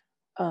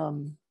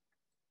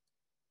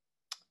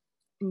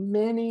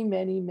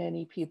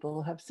 Many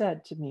people have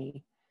said to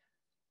me,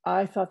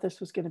 I thought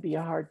this was going to be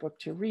a hard book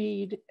to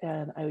read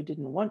and I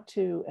didn't want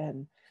to.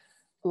 And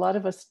a lot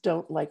of us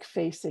don't like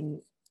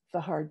facing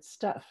the hard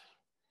stuff.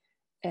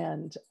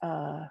 And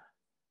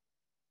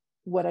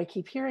what I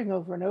keep hearing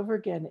over and over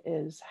again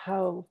is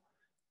how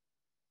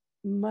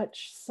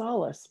much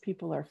solace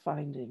people are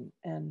finding.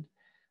 And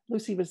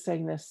Lucy was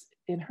saying this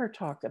in her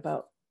talk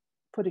about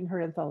putting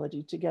her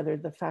anthology together,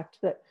 the fact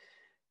that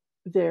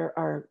there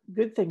are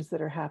good things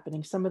that are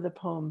happening. Some of the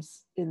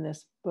poems in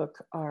this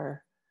book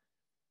are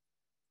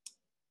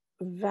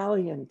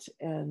valiant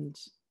and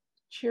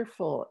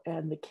cheerful,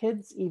 and the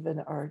kids even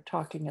are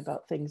talking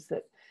about things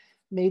that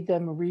made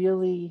them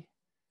really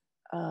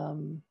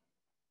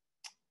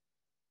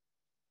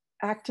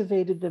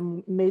activated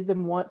them, made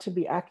them want to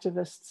be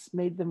activists,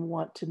 made them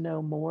want to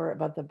know more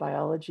about the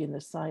biology and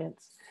the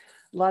science.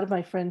 A lot of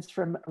my friends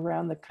from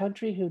around the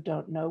country who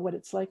don't know what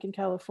it's like in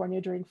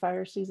California during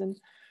fire season,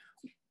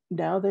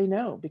 now they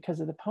know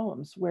because of the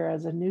poems,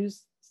 whereas a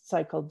news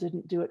cycle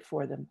didn't do it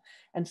for them.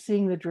 And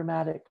seeing the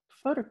dramatic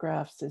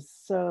photographs is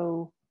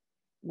so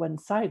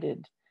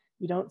one-sided.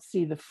 You don't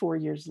see the 4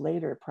 years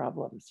later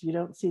problems. You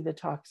don't see the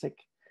toxic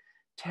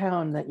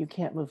town that you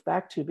can't move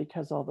back to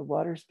because all the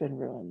water's been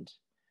ruined.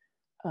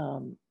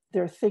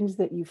 There are things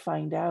that you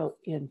find out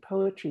in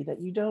poetry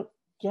that you don't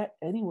get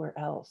anywhere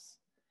else.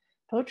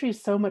 Poetry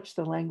is so much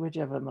the language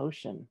of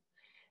emotion,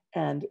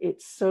 and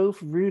it's so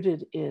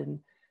rooted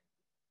in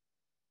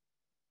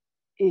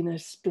a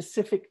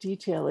specific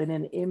detail, in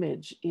an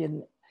image,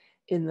 in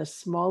the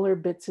smaller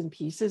bits and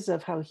pieces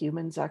of how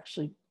humans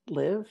actually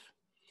live,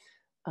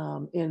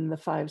 in the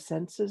five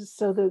senses.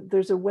 So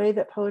there's a way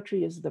that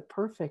poetry is the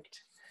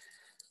perfect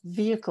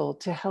vehicle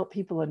to help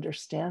people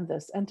understand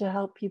this and to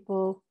help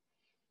people,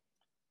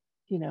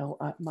 you know,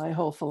 my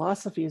whole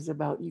philosophy is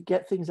about you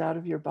get things out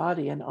of your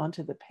body and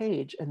onto the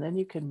page, and then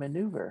you can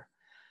maneuver.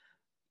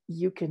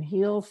 You can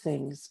heal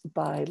things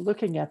by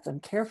looking at them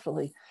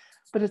carefully,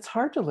 but it's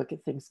hard to look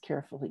at things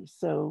carefully.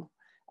 So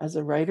as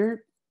a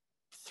writer,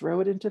 throw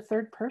it into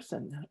third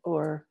person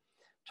or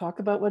talk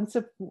about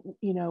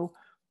you know,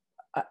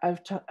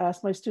 I've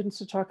asked my students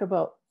to talk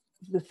about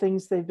the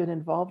things they've been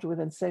involved with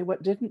and say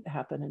what didn't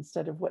happen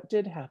instead of what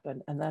did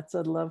happen. And that's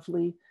a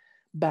lovely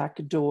back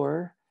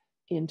door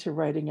into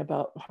writing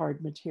about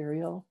hard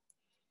material.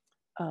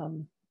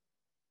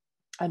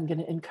 I'm going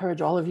to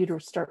encourage all of you to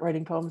start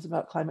writing poems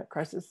about climate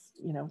crisis,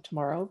 you know,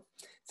 tomorrow.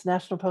 It's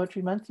National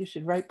Poetry Month. You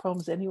should write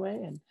poems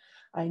anyway. And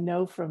I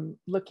know from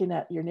looking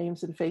at your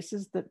names and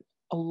faces that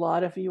a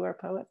lot of you are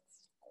poets.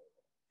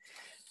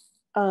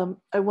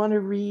 I want to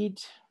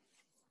read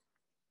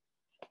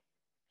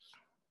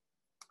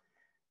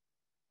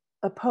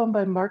a poem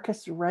by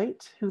Marcus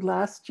Wright, who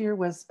last year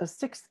was a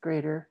 6th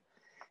grader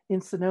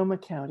in Sonoma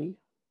County,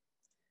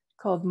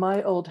 called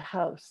My Old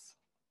House.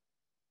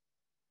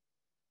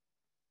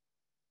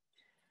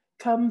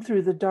 Come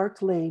through the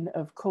dark lane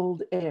of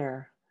cold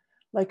air,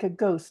 like a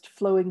ghost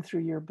flowing through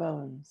your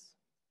bones.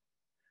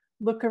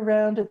 Look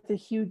around at the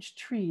huge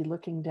tree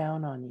looking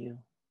down on you.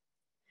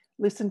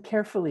 Listen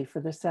carefully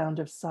for the sound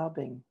of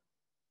sobbing.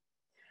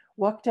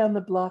 Walk down the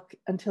block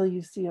until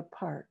you see a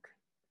park.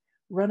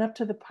 Run up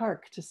to the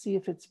park to see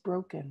if it's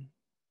broken.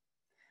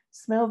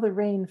 Smell the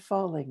rain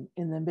falling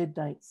in the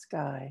midnight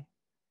sky.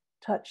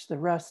 Touch the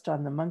rust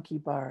on the monkey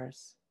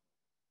bars.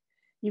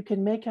 You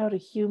can make out a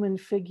human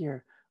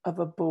figure of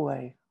a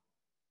boy.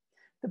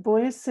 The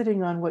boy is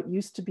sitting on what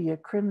used to be a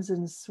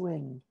crimson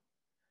swing,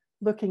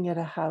 looking at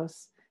a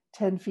house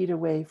 10 feet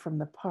away from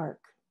the park.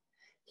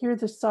 Hear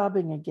the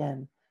sobbing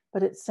again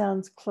but it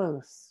sounds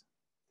close.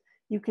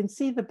 You can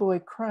see the boy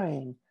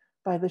crying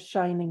by the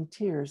shining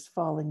tears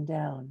falling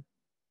down.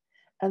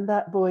 And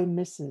that boy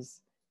misses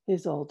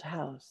his old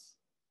house.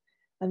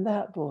 And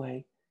that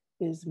boy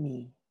is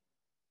me.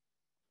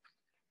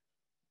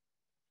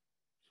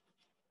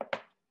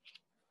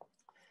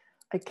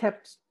 I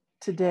kept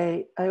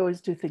today, I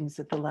always do things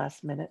at the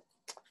last minute.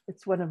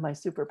 It's one of my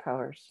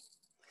superpowers.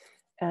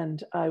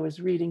 And I was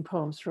reading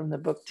poems from the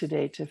book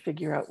today to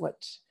figure out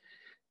what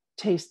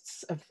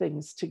tastes of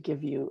things to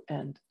give you.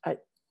 And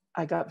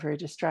I got very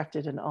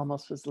distracted and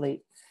almost was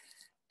late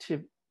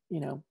to,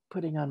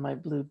 putting on my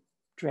blue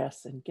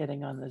dress and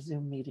getting on the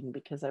Zoom meeting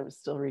because I was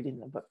still reading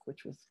the book,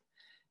 which was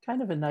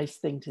kind of a nice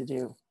thing to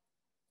do.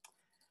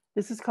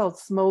 This is called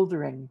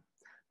Smoldering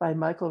by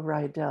Michael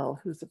Rydell,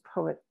 who's a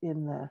poet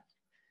in the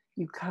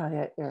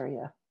Ukiah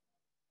area.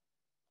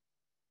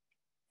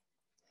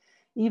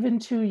 Even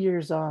 2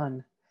 years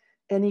on,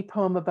 any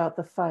poem about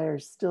the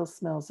fires still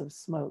smells of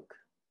smoke.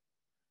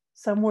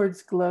 Some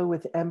words glow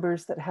with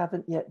embers that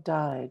haven't yet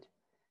died.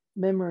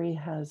 Memory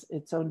has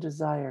its own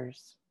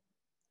desires.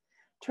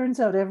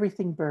 Turns out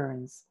everything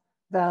burns,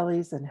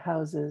 valleys and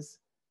houses,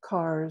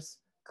 cars,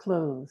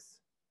 clothes.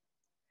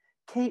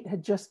 Kate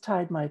had just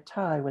tied my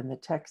tie when the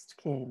text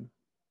came.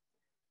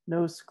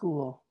 No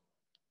school.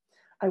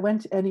 I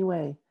went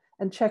anyway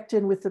and checked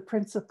in with the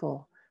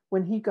principal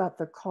when he got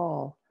the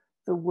call,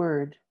 the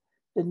word,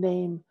 the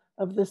name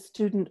of the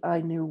student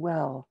I knew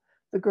well,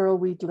 the girl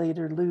we'd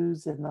later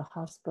lose in the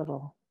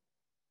hospital.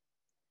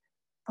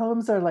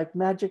 Poems are like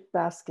magic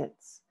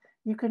baskets.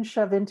 You can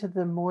shove into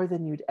them more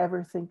than you'd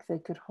ever think they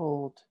could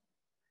hold.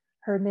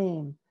 Her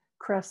name,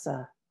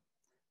 Cressa,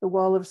 the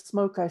wall of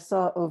smoke I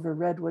saw over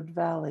Redwood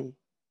Valley,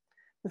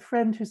 the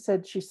friend who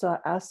said she saw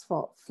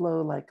asphalt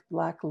flow like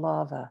black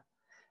lava,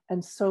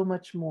 and so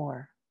much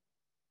more.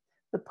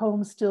 The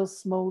poem still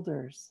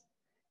smolders.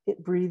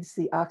 It breathes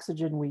the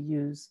oxygen we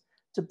use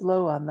to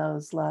blow on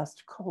those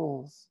last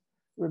coals,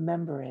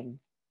 remembering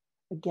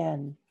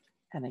again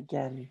and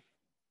again.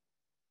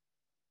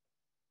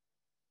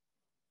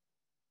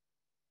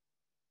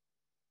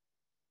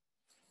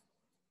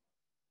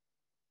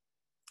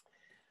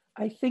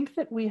 I think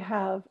that we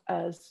have,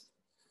 as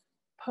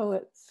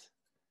poets,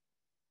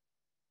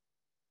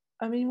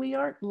 we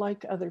aren't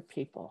like other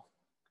people.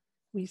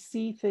 We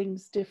see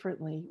things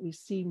differently. We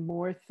see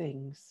more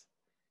things.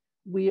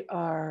 We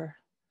are,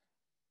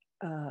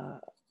 I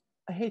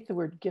hate the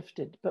word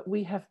gifted, but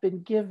we have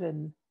been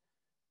given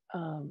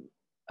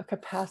a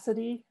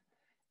capacity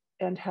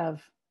and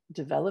have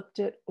developed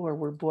it, or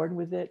we're born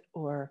with it,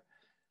 or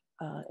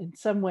in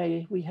some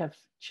way we have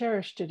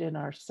cherished it in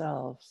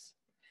ourselves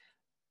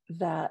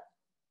that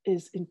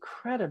is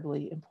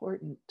incredibly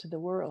important to the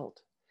world,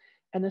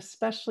 and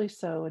especially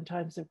so in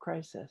times of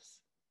crisis.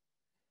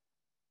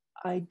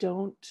 I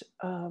don't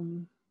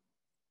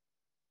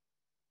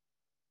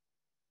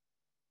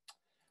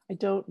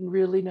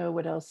really know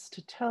what else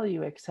to tell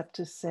you except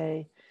to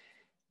say,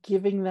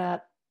 giving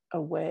that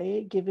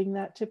away, giving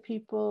that to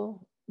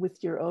people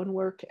with your own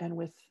work and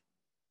with,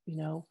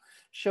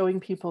 showing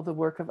people the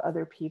work of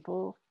other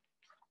people,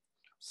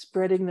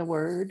 spreading the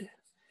word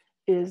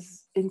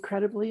is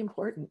incredibly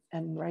important.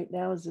 And right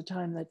now is a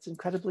time that's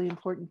incredibly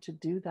important to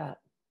do that.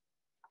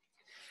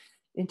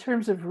 In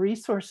terms of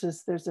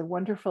resources, there's a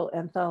wonderful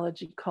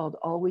anthology called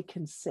All We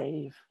Can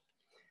Save,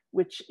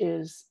 which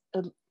is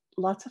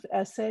lots of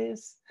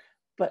essays,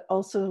 but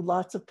also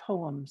lots of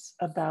poems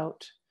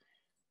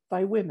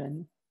by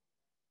women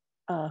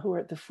who are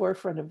at the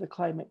forefront of the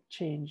climate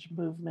change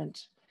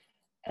movement,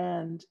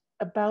 and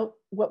about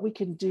what we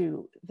can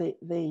do.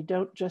 They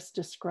don't just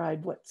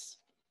describe what's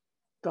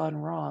gone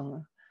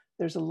wrong.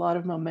 There's a lot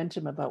of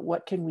momentum about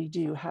what can we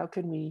do? How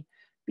can we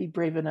be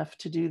brave enough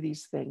to do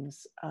these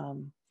things?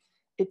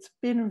 It's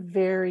been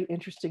very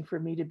interesting for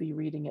me to be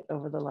reading it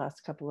over the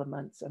last couple of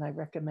months, and I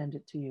recommend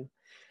it to you.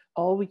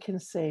 All We Can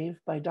Save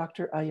by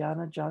Dr.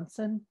 Ayanna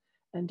Johnson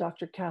and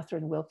Dr.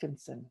 Catherine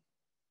Wilkinson.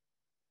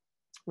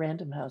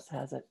 Random House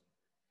has it.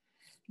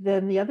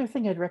 Then the other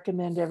thing I'd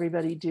recommend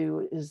everybody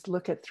do is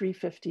look at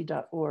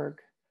 350.org,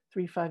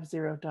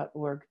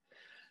 350.org,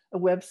 a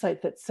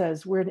website that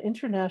says we're an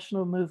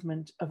international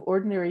movement of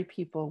ordinary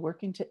people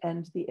working to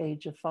end the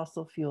age of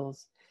fossil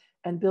fuels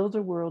and build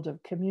a world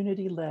of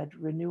community-led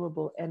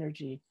renewable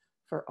energy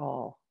for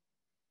all.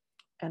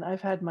 And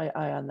I've had my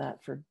eye on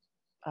that for,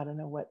 8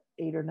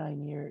 or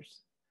 9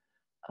 years.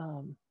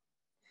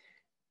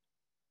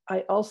 I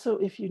also,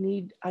 if you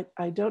need,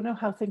 I don't know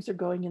how things are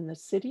going in the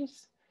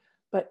cities,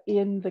 but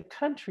in the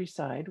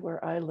countryside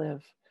where I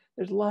live,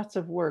 there's lots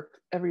of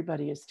work.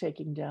 Everybody is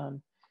taking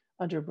down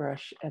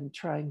underbrush and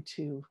trying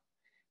to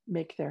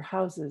make their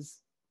houses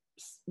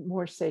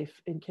more safe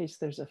in case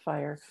there's a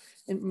fire.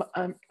 And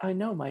I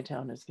know my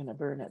town is going to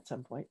burn at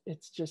some point.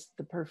 It's just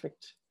the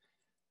perfect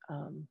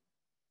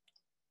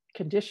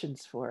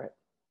conditions for it.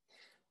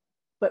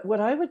 But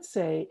what I would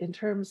say in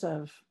terms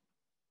of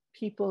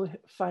people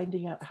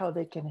finding out how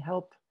they can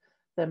help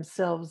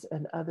themselves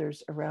and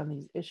others around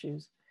these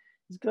issues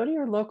is go to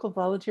your local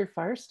volunteer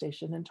fire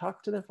station and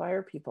talk to the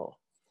fire people.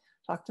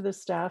 talk to the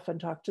staff and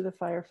talk to the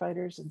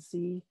firefighters and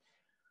see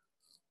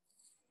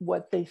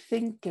what they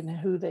think and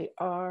who they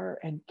are,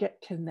 and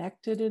get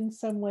connected in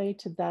some way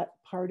to that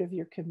part of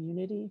your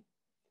community.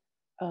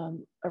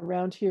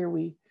 Around here,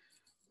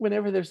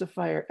 whenever there's a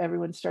fire,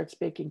 everyone starts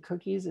baking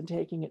cookies and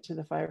taking it to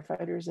the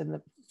firefighters, and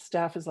the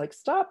staff is like,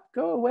 stop,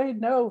 go away,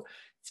 no,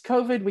 it's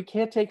COVID, we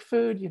can't take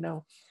food, you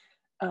know.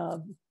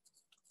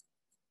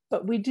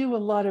 But we do a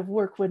lot of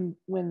work. When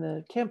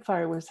the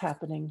campfire was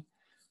happening,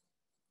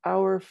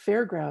 our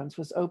fairgrounds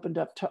was opened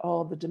up to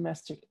all the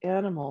domestic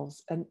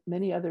animals, and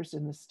many others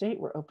in the state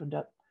were opened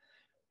up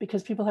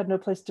because people had no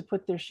place to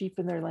put their sheep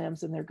and their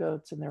lambs and their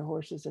goats and their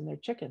horses and their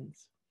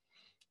chickens.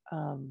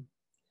 And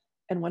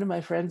one of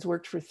my friends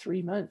worked for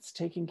 3 months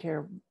taking care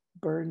of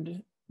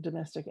burned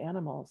domestic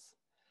animals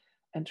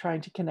and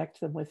trying to connect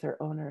them with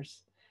their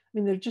owners. I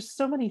mean, there are just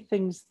so many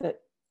things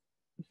that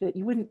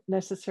you wouldn't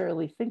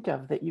necessarily think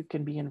of that you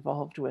can be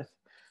involved with,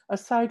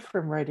 aside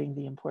from writing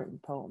the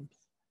important poems.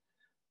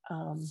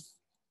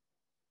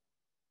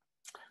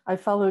 I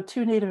follow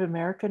 2 Native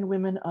American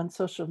women on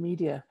social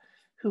media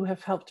who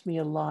have helped me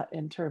a lot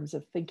in terms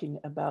of thinking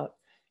about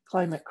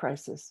climate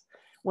crisis.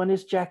 One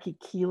is Jackie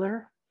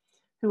Keeler,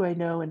 who I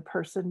know in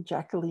person,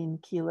 Jacqueline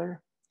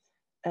Keeler.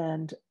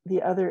 And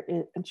the other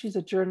is, and she's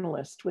a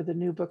journalist with a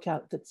new book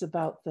out that's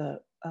about the,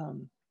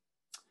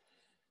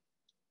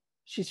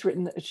 she's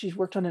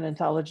worked on an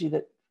anthology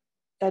that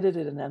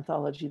edited an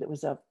anthology that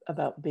was up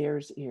about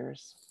bears'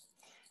 ears.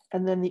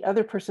 And then the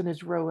other person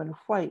is Rowan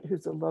White,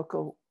 who's a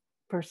local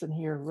person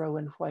here.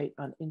 Rowan White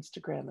on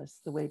Instagram is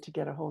the way to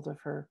get a hold of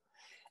her.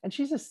 And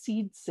she's a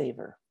seed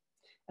saver,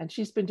 and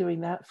she's been doing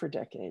that for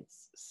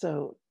decades.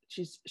 So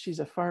she's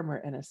a farmer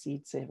and a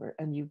seed saver,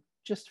 and you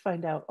just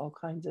find out all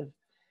kinds of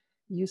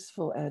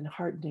useful and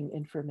heartening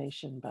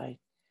information by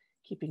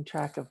keeping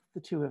track of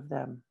the 2 of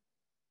them.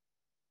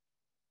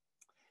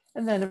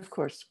 And then, of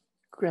course,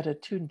 Greta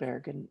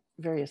Thunberg and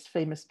various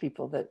famous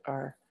people that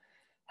are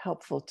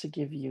helpful to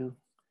give you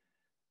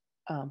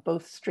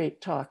both straight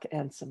talk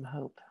and some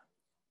hope.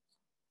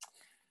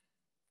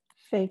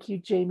 Thank you,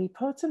 Jamie.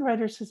 Poets and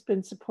Writers has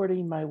been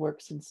supporting my work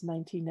since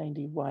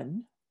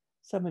 1991.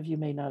 Some of you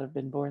may not have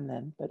been born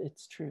then, but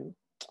it's true.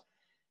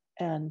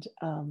 And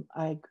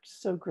I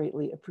so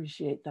greatly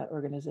appreciate that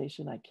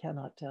organization, I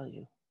cannot tell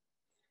you.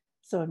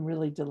 So I'm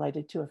really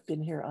delighted to have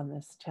been here on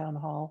this town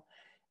hall,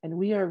 and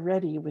we are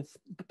ready with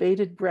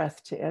bated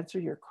breath to answer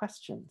your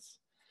questions.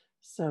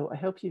 So I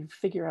hope you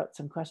figure out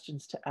some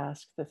questions to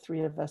ask the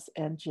 3 of us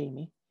and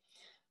Jamie.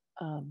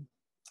 And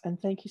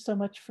thank you so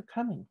much for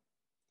coming,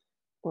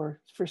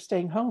 or for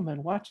staying home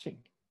and watching.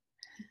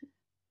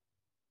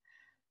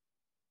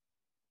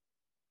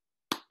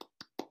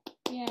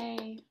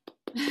 Yay.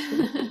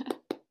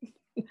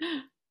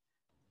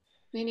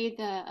 We need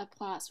the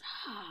applause.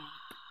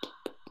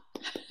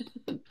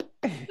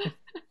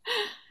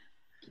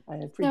 I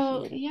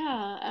appreciate it.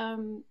 Yeah,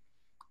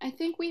 I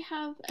think we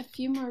have a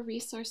few more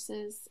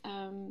resources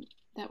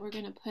that we're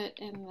going to put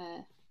in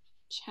the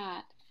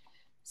chat,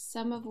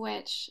 some of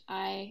which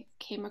I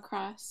came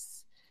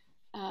across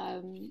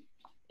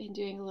in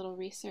doing a little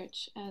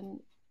research,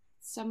 and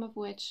some of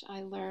which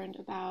I learned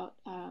about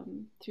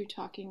through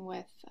talking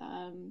with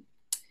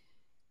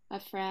a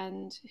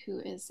friend who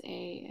is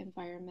a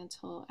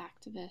environmental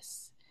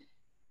activist,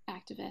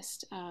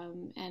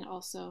 and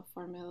also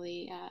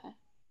formerly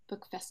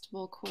book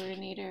festival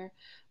coordinator,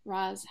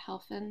 Roz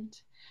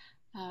Helfand.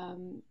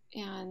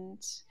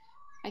 And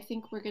I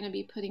think we're going to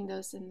be putting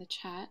those in the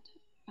chat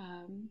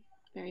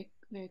very,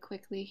 very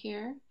quickly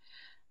here.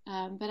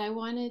 But I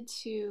wanted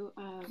to,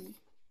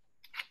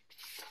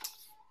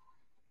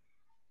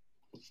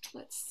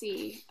 let's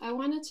see, I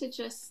wanted to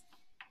just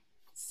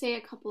say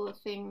a couple of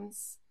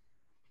things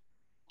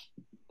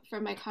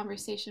from my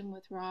conversation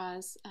with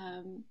Roz.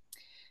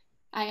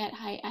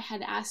 I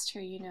had asked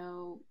her, you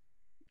know,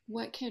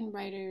 what can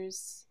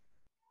writers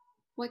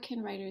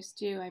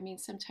do? I mean,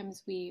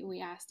 sometimes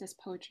we ask, does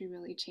poetry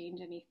really change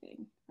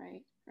anything,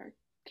 right? Or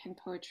can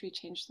poetry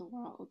change the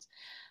world?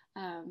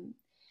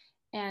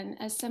 And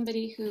as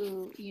somebody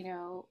who, you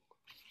know,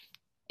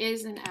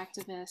 is an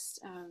activist,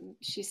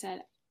 she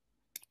said,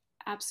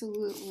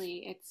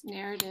 absolutely, its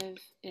narrative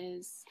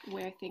is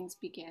where things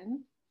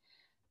begin.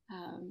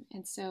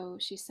 And so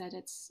she said,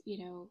 it's,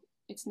 you know,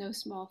 it's no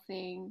small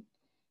thing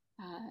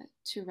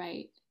to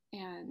write,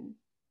 and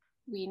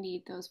we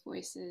need those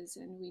voices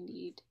and we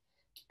need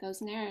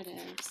those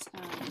narratives.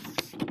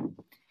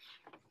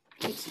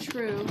 It's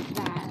true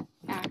that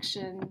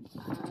action,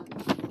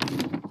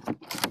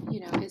 you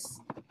know,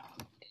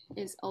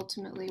 is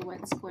ultimately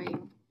what's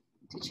going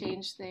to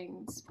change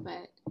things,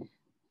 but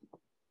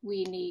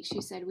we need,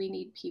 she said, we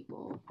need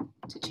people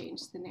to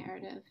change the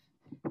narrative,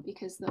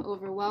 because the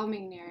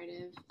overwhelming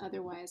narrative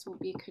otherwise will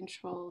be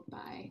controlled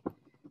by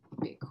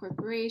big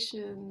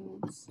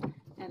corporations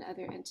and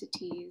other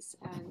entities.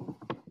 And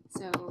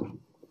so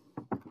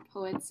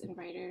poets and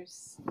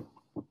writers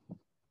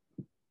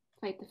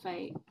fight the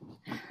fight,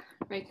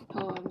 write the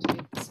poems,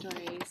 write the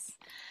stories.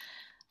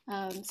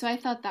 So I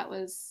thought that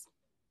was,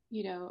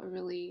 you know, a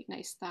really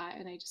nice thought,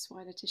 and I just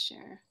wanted to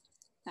share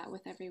that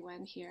with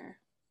everyone here.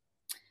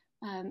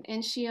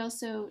 And she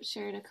also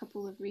shared a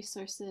couple of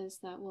resources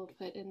that we'll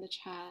put in the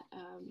chat.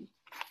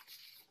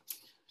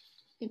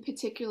 In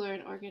particular,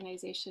 an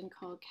organization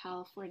called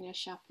California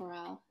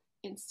Chaparral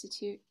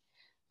Institute.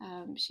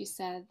 She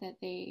said that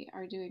they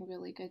are doing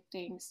really good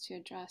things to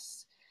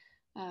address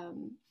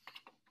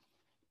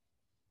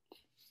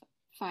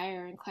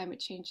fire and climate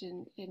change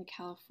in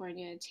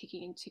California,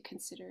 taking into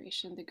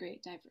consideration the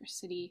great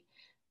diversity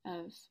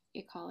of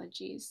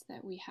ecologies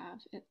that we have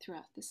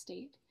throughout the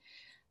state.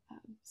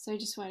 So I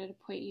just wanted to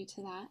point you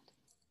to that.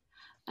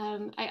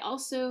 I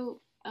also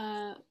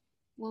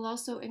will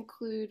also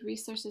include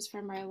resources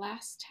from our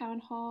last town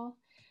hall,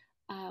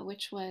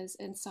 which was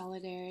in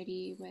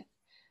solidarity with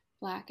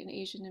Black and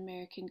Asian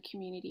American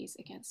communities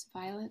against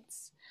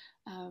violence.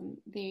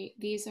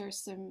 These are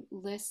some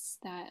lists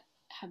that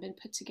have been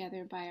put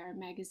together by our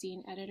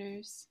magazine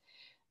editors,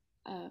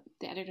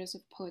 the editors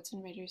of Poets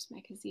and Writers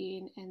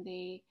magazine, and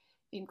they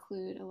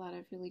include a lot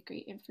of really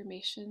great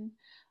information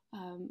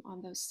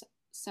on those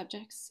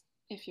subjects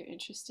if you're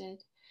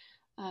interested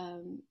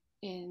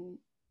in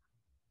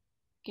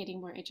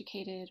getting more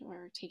educated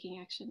or taking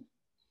action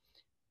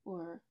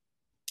or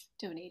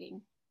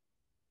donating.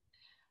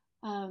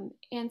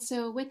 And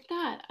so with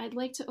that, I'd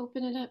like to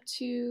open it up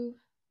to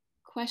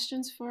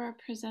questions for our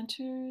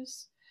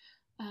presenters,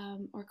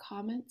 or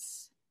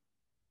comments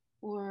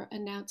or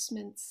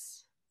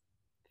announcements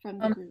from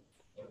the group.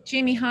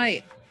 Jamie,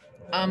 hi.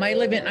 I'm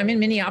in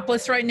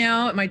Minneapolis right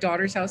now at my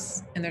daughter's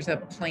house, and there's a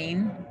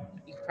plane.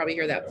 You can probably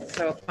hear that,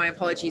 so my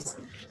apologies.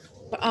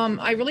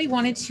 I really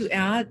wanted to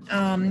add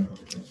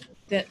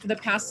that for the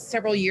past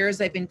several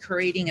years, I've been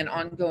curating an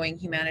ongoing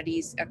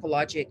humanities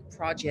ecologic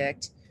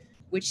project,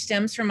 which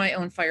stems from my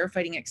own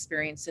firefighting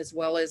experience, as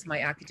well as my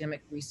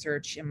academic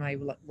research and my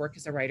work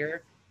as a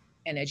writer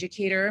and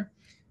educator.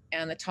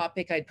 And the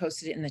topic, I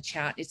posted it in the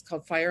chat, is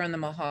called Fire on the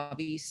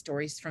Mojave,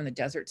 Stories from the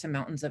Deserts and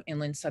Mountains of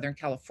Inland Southern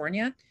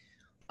California.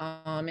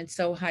 And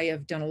so I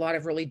have done a lot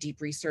of really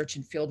deep research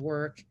and field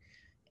work,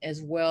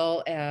 as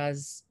well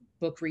as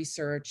book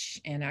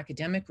research and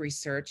academic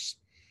research.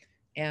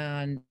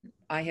 And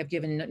I have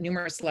given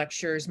numerous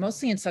lectures,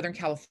 mostly in Southern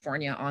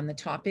California, on the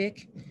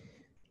topic.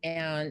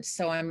 And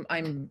so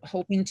I'm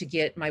hoping to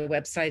get my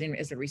website and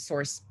as a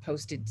resource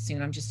posted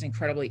soon. I'm just an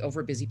incredibly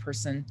overbusy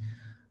person.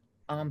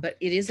 But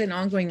it is an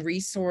ongoing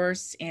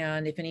resource,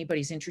 and if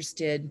anybody's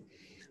interested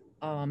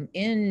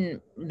in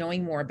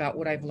knowing more about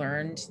what I've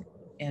learned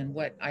and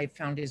what I've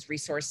found as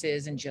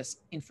resources and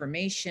just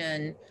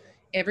information,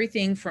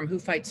 everything from who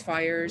fights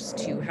fires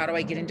to how do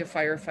I get into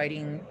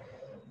firefighting,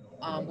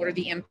 what are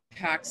the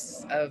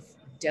impacts of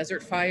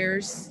desert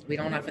fires, we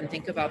don't often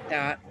think about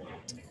that,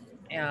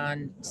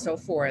 and so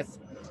forth.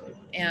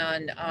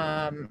 And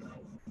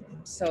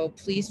so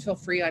please feel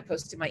free, I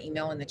posted my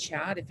email in the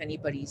chat if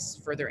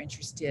anybody's further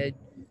interested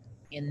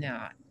in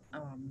that.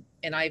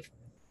 And I've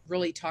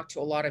really talked to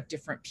a lot of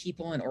different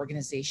people and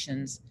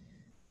organizations,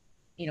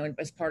 you know,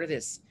 as part of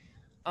this.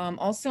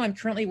 Also, I'm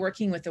currently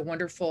working with a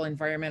wonderful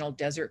environmental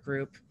desert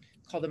group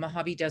called the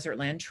Mojave Desert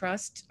Land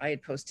Trust. I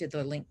had posted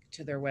the link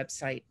to their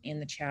website in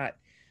the chat.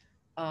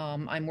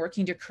 I'm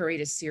working to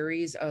create a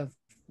series of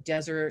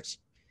desert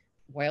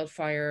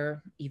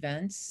wildfire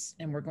events,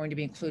 and we're going to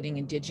be including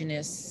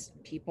Indigenous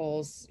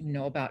peoples who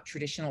know about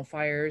traditional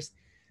fires,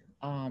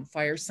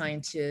 fire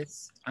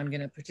scientists. I'm going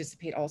to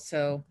participate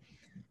also.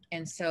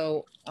 And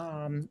so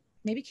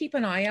maybe keep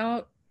an eye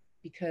out,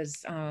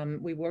 because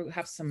we will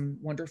have some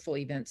wonderful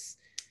events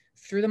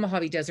through the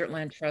Mojave Desert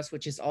Land Trust,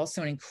 which is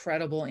also an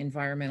incredible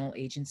environmental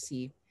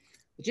agency.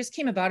 It just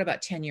came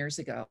about 10 years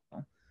ago.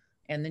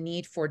 And the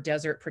need for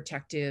desert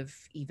protective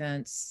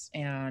events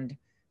and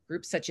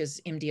groups such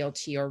as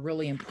MDLT are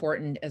really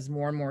important as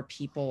more and more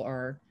people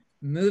are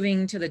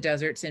moving to the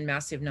deserts in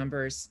massive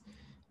numbers.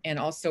 And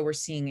also we're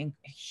seeing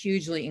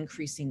hugely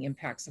increasing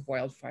impacts of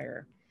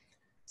wildfire.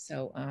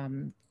 So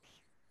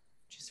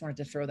just wanted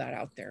to throw that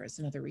out there as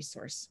another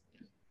resource.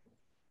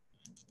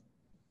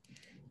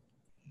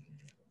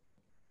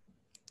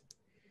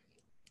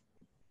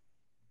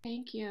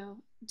 Thank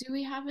you. Do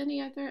we have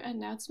any other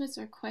announcements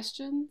or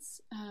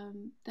questions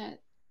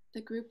that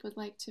the group would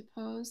like to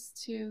pose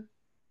to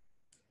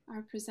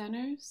our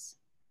presenters,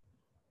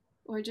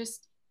 or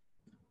just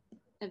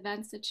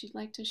events that you'd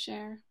like to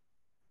share?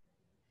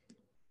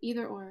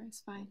 Either or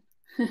is fine.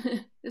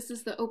 This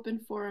is the open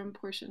forum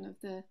portion of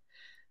the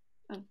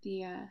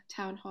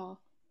town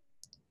hall.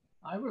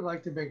 I would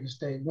like to make a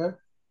statement.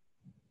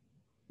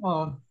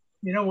 You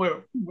know,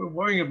 we're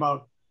worrying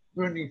about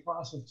burning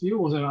fossil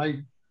fuels, and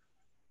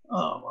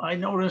I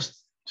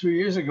noticed 2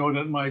 years ago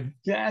that my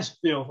gas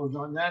bill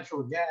for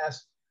natural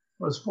gas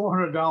was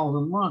 $400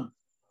 a month.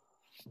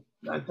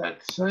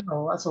 That's you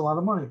know, that's a lot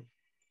of money.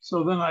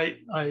 So then I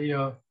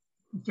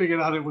figured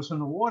out it was from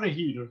the water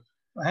heater.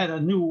 I had a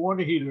new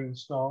water heater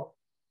installed,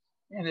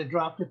 and it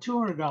dropped to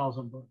 $200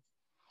 a month.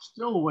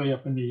 Still way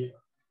up in the air.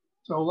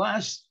 So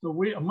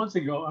a month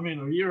ago, I mean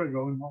a year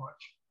ago in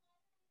March,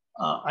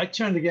 I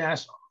turned the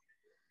gas off.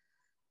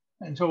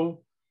 And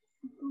so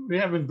we're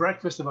having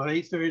breakfast about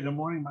 8:30 in the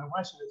morning. My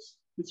wife says,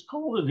 it's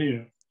cold in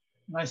here.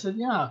 And I said,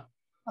 yeah,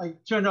 I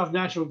turned off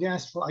natural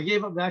gas. I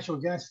gave up natural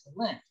gas for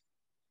Lent.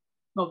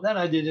 No, that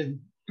I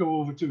didn't go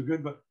over too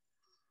good, but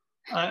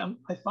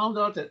I found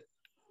out that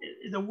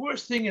the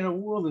worst thing in the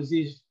world is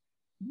these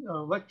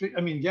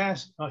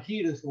gas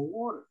heaters for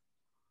water.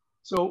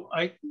 So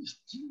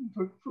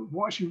for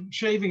washing,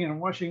 shaving and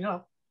washing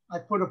up, I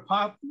put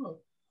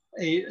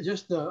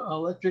just an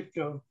electric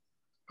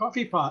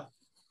coffee pot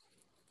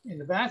in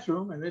the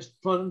bathroom and just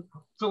fill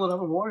it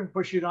up with water and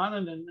push it on.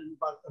 And then in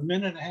about a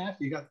minute and a half,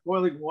 you got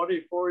boiling water,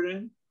 you pour it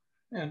in.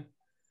 And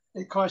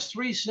it costs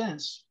 3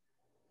 cents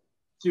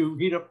to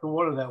heat up the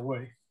water that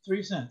way.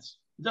 3 cents.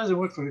 It doesn't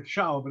work for the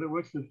shower, but it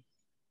works for,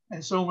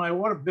 and so my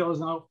water bill is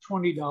now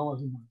 $20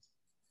 a month.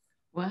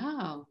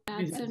 Wow.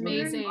 That's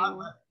amazing.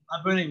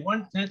 I'm burning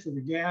 1/10 of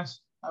the gas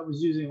I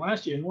was using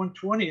last year and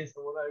 1/20 of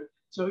what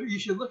so you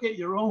should look at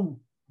your own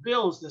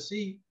bills to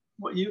see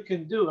what you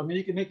can do. I mean,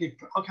 you can make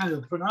all kinds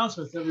of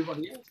pronouncements to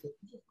everybody else, but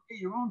just look at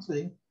your own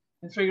thing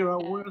and figure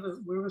out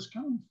where it's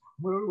coming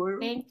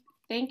from.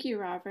 Thank you,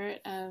 Robert.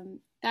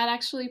 That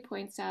actually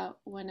points out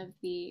one of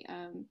the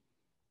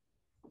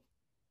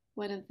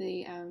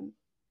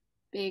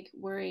big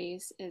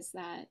worries is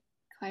that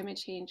climate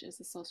change is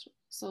a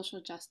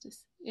social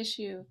justice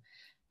issue,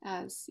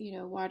 as you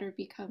know, water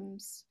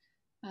becomes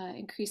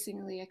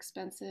increasingly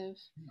expensive,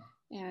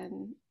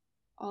 and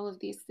all of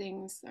these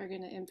things are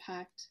going to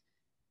impact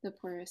the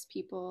poorest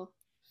people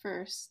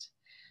first.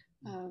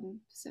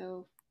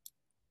 So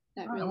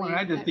that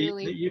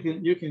really,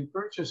 you can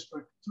purchase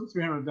for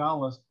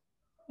 $200-300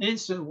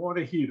 instant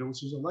water heater,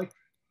 which is electric.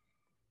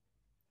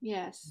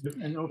 Yes.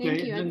 And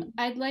thank you.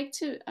 I'd like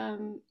to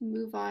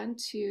move on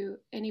to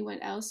anyone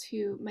else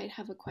who might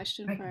have a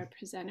question for our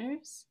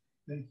presenters.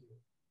 Thank you.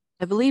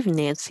 I believe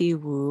Nancy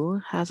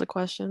Wu has a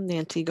question.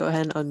 Nancy, go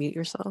ahead and unmute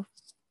yourself.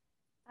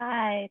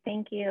 Hi,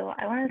 thank you.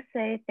 I want to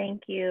say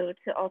thank you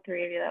to all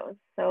three of you. That was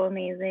so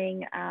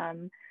amazing. I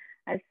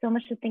have so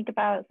much to think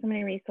about, so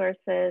many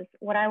resources.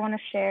 What I want to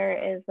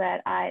share is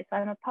that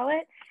I'm a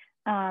poet.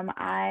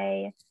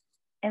 I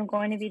am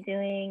going to be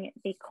doing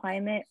the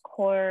climate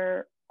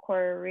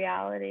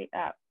reality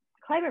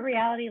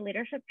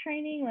leadership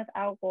training with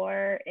Al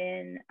Gore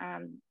in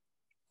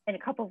a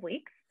couple of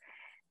weeks.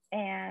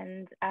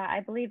 And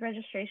I believe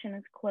registration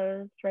is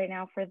closed right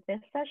now for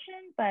this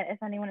session, but if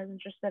anyone is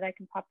interested, I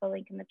can pop the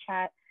link in the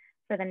chat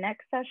for the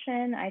next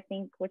session, I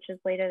think, which is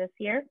later this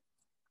year.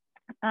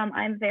 I'm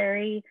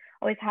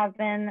always have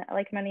been,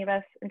 like many of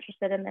us,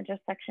 interested in the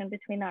intersection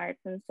between the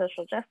arts and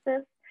social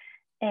justice.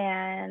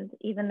 And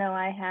even though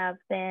I have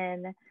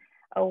been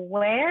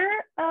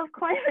aware of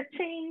climate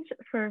change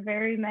for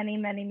very many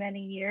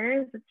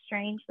years, it's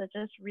strange that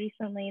just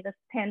recently this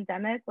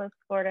pandemic was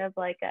sort of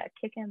like a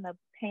kick in the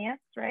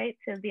pants, right?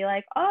 To be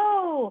like,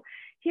 oh,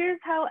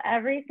 here's how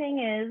everything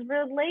is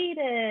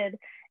related.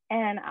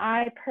 And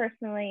I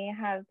personally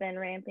have been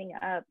ramping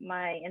up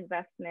my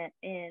investment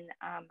in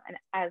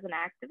as an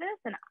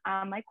activist. And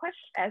my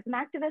question, as an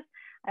activist,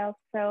 I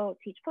also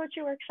teach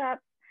poetry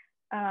workshops.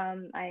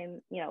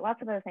 I'm,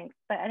 lots of other things.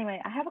 But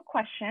anyway, I have a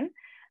question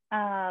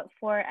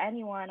for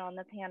anyone on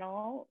the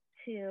panel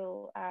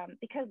to,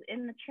 because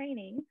in the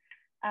training,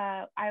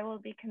 I will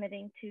be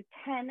committing to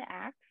 10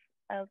 acts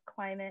of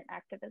climate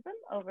activism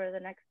over the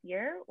next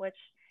year, which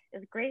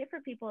is great for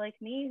people like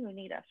me who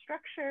need a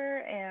structure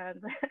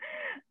and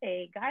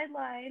a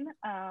guideline.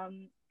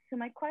 So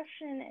my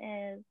question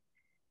is,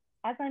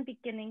 as I'm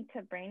beginning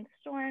to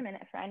brainstorm, and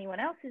for anyone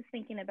else who's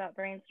thinking about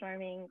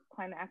brainstorming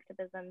climate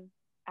activism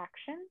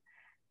action,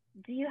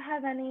 do you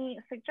have any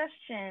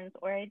suggestions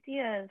or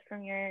ideas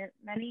from your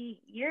many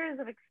years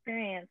of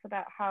experience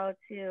about how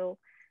to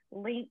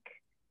link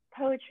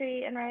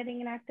poetry and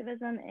writing and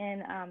activism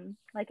in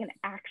like an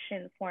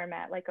action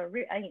format, like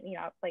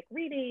like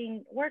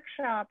reading,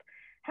 workshop?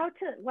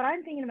 What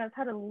I'm thinking about is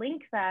how to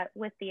link that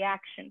with the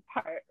action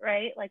part,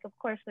 right? Like, of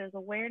course, there's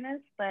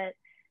awareness, but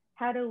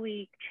how do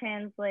we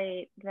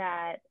translate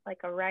that, like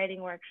a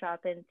writing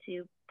workshop,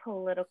 into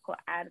political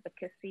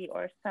advocacy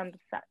or some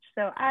such?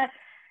 So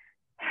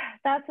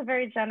that's a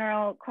very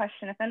general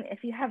question.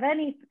 If you have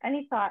any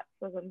thoughts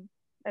as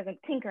I'm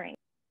tinkering.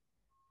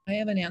 I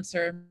have an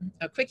answer,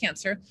 a quick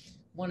answer,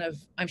 one of,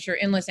 I'm sure,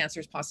 endless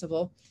answers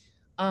possible.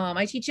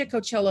 I teach at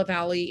Coachella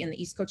Valley in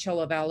the East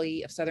Coachella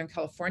Valley of Southern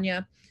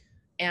California.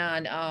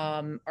 And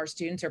our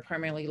students are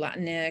primarily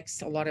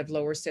Latinx, a lot of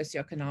lower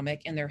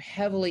socioeconomic, and they're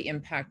heavily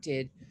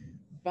impacted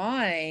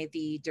by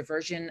the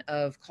diversion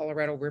of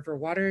Colorado River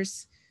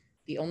waters,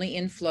 the only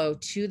inflow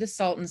to the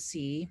Salton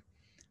Sea,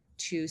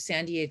 to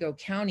San Diego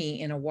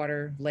County in a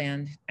water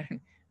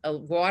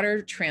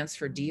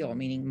transfer deal,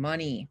 meaning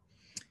money.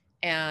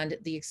 And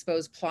the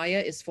exposed playa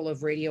is full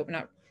of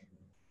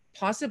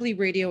possibly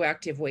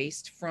radioactive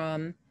waste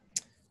from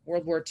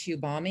World War II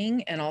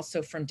bombing and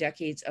also from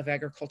decades of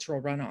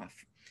agricultural runoff.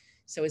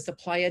 So as the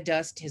playa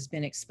dust has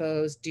been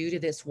exposed due to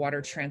this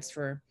water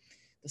transfer,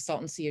 the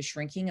Salton Sea is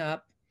shrinking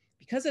up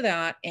because of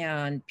that.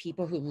 And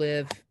people who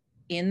live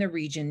in the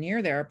region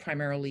near there,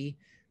 primarily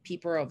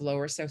people of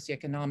lower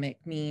socioeconomic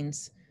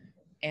means,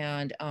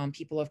 And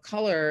people of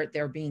color,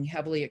 they're being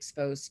heavily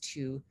exposed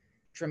to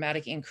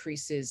dramatic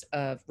increases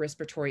of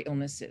respiratory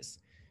illnesses.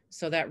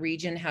 So that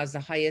region has the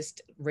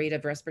highest rate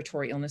of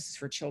respiratory illnesses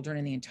for children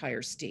in the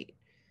entire state.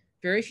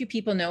 Very few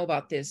people know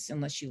about this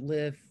unless you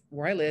live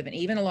where I live, and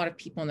even a lot of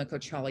people in the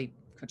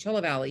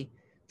Coachella Valley,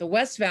 the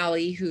West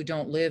Valley, who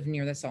don't live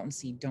near the Salton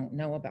Sea, don't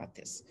know about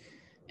this.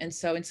 And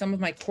so in some of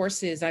my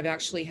courses, I've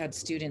actually had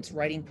students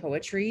writing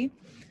poetry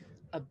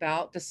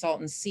about the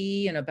Salton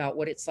Sea and about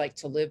what it's like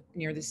to live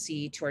near the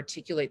sea, to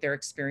articulate their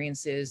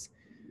experiences,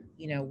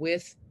 you know,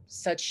 with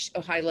such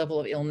a high level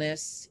of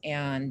illness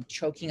and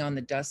choking on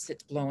the dust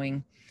that's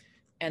blowing.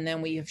 And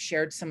then we have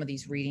shared some of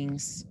these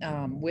readings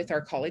with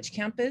our college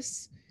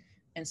campus.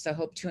 And so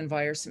hope to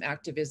inspire some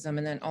activism,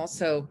 and then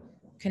also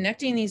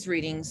connecting these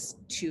readings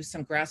to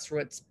some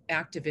grassroots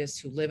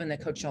activists who live in the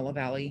Coachella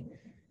Valley,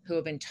 who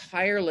have been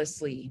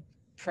tirelessly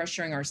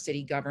pressuring our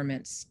city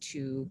governments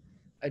to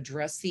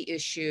address the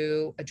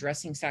issue,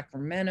 addressing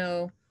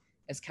Sacramento,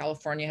 as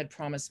California had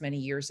promised many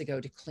years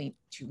ago,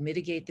 to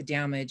mitigate the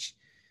damage.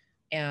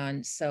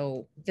 And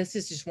so this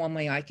is just one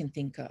way I can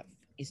think of,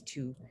 is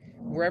to,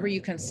 wherever you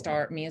can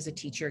start, me as a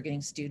teacher,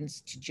 getting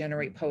students to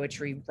generate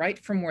poetry right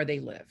from where they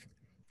live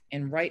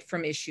and right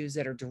from issues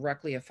that are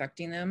directly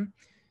affecting them,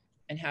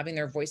 and having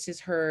their voices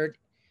heard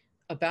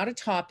about a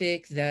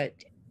topic that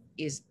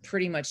is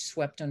pretty much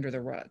swept under the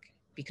rug,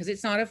 because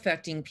it's not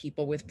affecting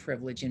people with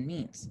privilege and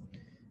means.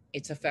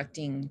 It's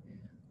affecting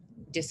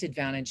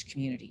disadvantaged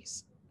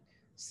communities.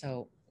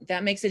 So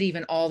that makes it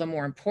even all the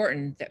more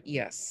important that,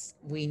 yes,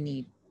 we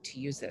need to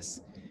use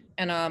this.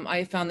 And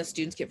I found the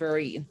students get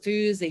very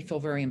enthused, they feel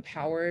very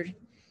empowered,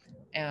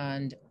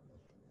 and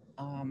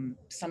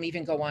some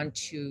even go on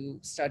to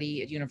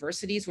study at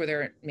universities where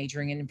they're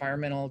majoring in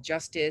environmental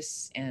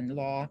justice and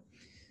law.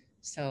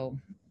 So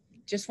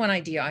just one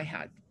idea I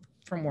had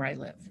from where I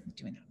live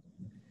doing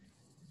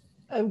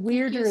that. A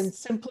weirder and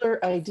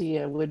simpler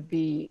idea would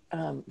be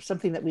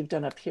something that we've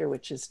done up here,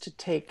 which is to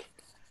take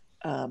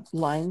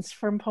lines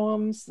from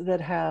poems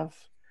that have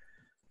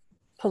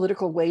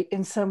political weight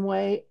in some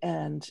way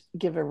and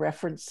give a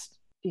reference,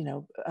 you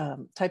know,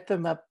 type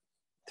them up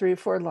 3 or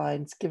 4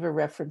 lines, give a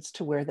reference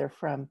to where they're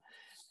from,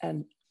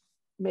 and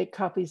make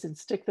copies and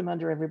stick them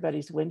under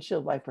everybody's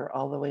windshield wiper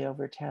all the way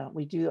over town.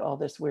 We do all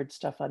this weird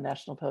stuff on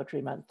National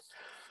Poetry Month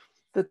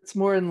that's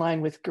more in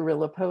line with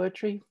guerrilla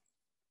poetry.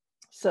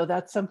 So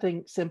that's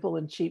something simple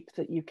and cheap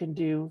that you can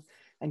do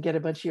and get a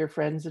bunch of your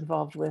friends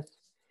involved with.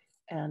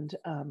 And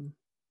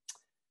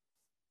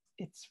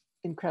it's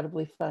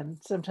incredibly fun.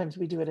 Sometimes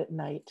we do it at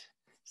night.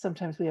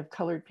 Sometimes we have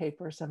colored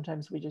paper.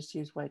 Sometimes we just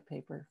use white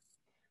paper.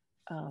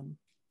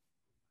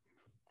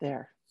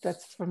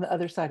 That's from the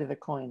other side of the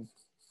coin.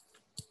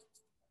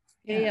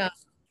 Yeah,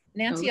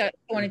 Nancy, I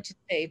wanted to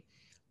say,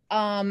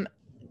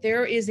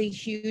 there is a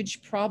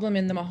huge problem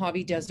in the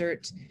Mojave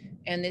Desert,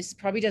 and this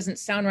probably doesn't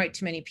sound right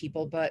to many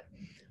people, but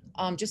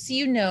just so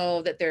you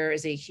know that there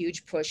is a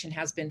huge push, and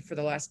has been for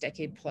the last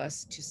decade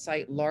plus, to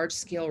site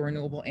large-scale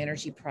renewable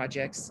energy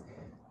projects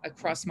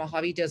across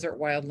Mojave Desert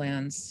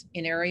wildlands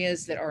in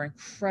areas that are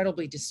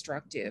incredibly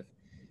destructive.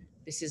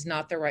 This is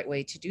not the right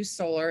way to do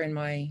solar, in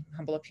my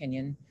humble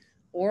opinion,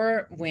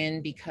 or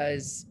wind,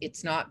 because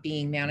it's not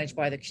being managed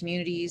by the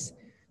communities.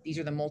 These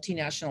are the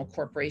multinational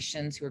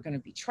corporations who are going to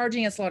be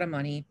charging us a lot of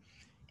money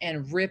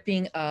and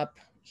ripping up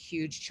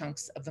huge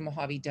chunks of the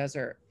Mojave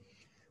Desert.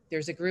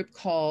 There's a group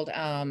called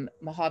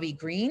Mojave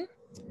Green,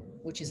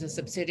 which is a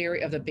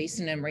subsidiary of the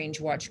Basin and Range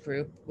Watch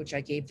Group, which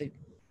I gave the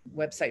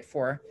website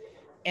for.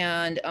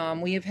 And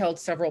we have held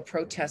several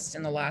protests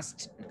in the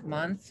last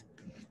month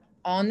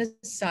on the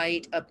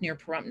site up near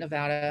Pahrump,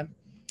 Nevada,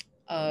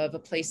 of a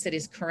place that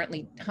is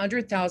currently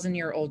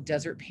 100,000-year-old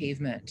desert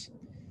pavement.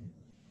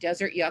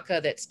 Desert yucca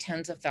that's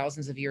tens of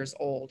thousands of years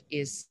old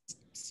is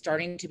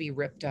starting to be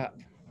ripped up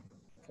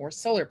for a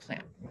solar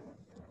plant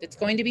that's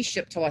going to be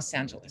shipped to Los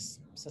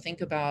Angeles. So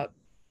think about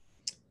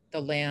the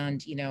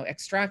land, you know,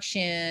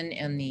 extraction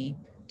and the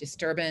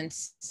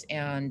disturbance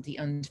and the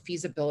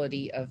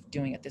unfeasibility of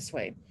doing it this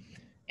way.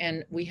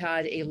 And we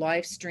had a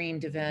live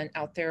streamed event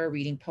out there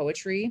reading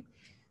poetry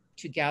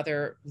to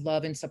gather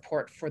love and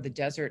support for the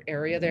desert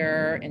area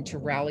there, and to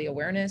rally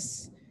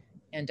awareness,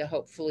 and to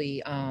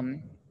hopefully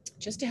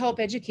just to help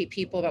educate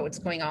people about what's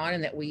going on,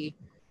 and that a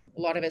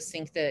lot of us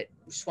think that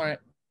we just want to,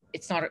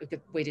 it's not a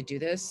good way to do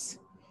this.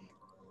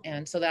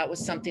 And so that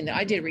was something that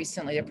I did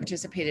recently, that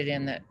participated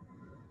in, that,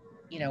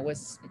 you know,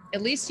 was,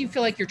 at least you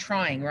feel like you're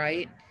trying,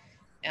 right?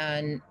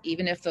 And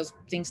even if those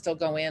things still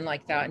go in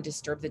like that and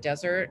disturb the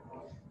desert,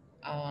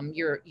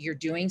 you're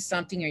doing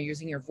something, you're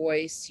using your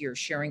voice, you're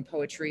sharing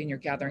poetry, and you're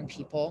gathering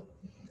people.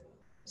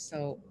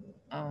 So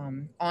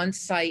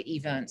on-site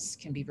events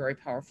can be very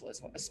powerful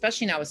as well,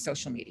 especially now with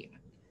social media.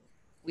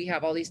 We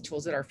have all these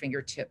tools at our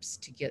fingertips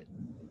to get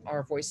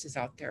our voices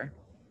out there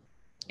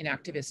in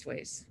activist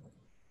ways.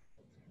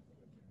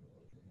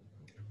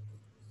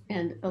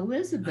 And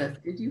Elizabeth,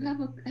 did you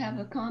have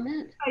a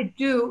comment? I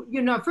do.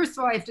 You know, first of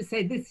all, I have to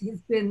say this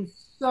has been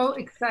so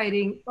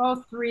exciting.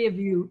 All 3 of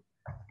you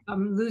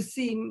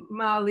Lucy,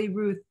 Molly,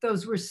 Ruth,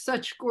 those were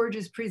such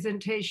gorgeous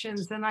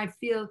presentations, and I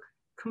feel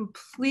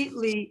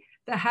completely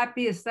the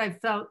happiest I've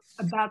felt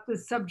about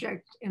this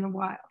subject in a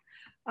while.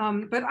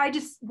 But I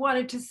just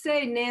wanted to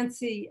say,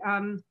 Nancy,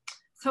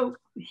 so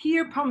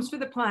here, Poems for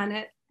the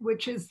Planet,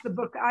 which is the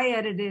book I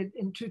edited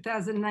in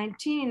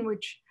 2019,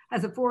 which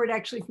has a foreword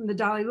actually from the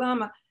Dalai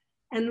Lama.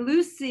 And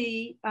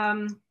Lucy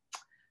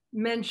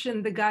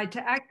mentioned the Guide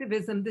to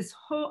Activism. This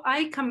whole,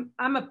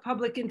 I'm a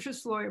public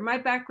interest lawyer. My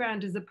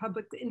background is a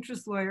public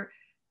interest lawyer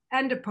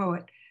and a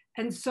poet.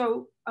 And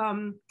so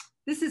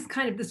this is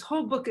kind of, this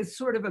whole book is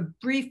sort of a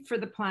brief for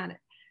the planet.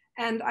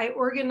 And I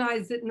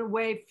organized it in a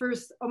way,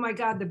 first, oh my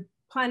God, the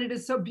planet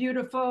is so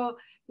beautiful.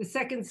 The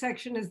second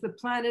section is the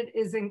planet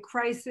is in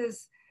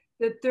crisis.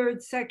 The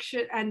third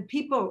section, and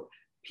people,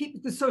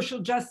 the social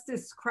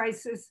justice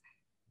crisis.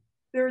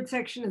 Third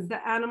section is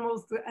the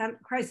animals, the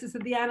crisis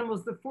of the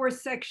animals. The fourth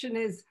section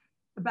is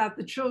about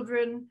the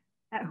children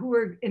who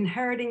are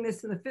inheriting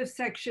this. And the fifth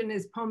section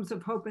is poems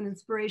of hope and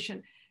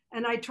inspiration.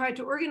 And I tried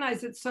to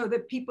organize it so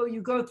that people,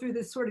 you go through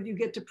this sort of, you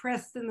get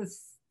depressed in the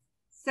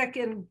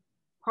second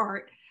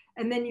part,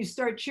 and then you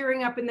start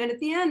cheering up. And then at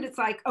the end, it's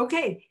like,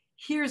 okay,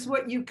 here's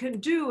what you can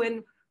do.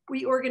 And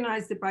we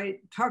organized it by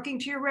talking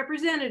to your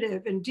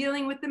representative and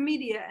dealing with the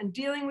media and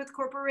dealing with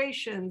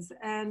corporations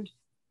and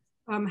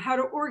how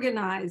to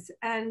organize.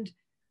 And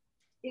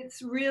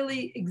it's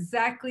really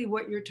exactly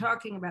what you're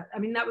talking about. I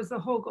mean, that was the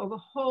whole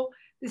goal.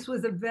 This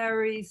was a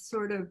very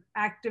sort of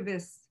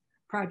activist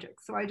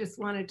project. So I just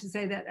wanted to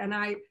say that. And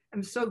I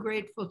am so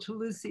grateful to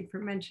Lucy for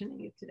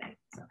mentioning it today.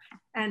 So,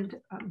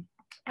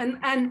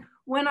 and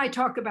when I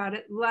talk about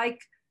it, like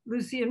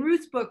Lucy and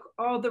Ruth's book,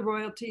 all the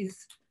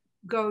royalties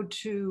go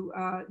to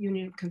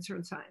Union of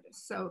Concerned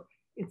Scientists. So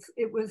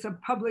it was a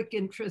public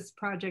interest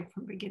project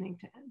from beginning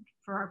to end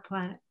for our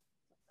planet.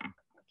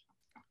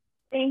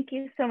 Thank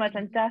you so much.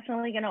 I'm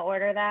definitely going to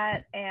order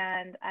that.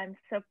 And I'm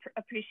so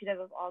appreciative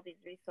of all these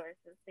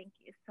resources. Thank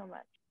you so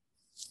much.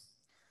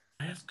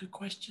 Can I ask a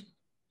question?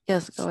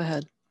 Yes, go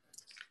ahead.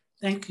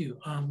 Thank you.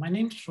 My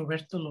name is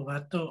Roberto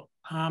Lovato.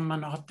 I'm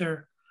an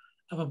author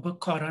of a book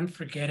called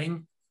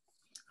Unforgetting,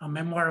 a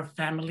memoir of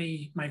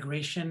family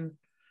migration,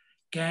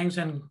 gangs,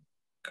 and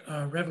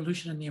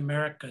revolution in the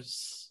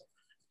Americas.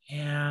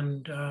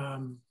 And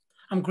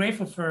I'm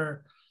grateful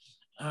for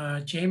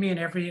Jamie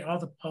and all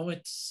the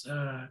poets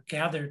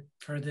gathered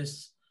for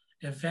this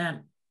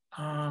event.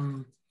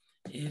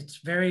 It's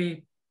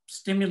very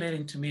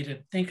stimulating to me to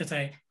think as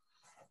I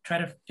try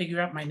to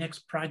figure out my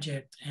next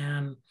project.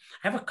 And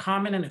I have a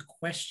comment and a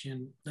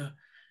question. The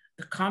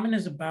comment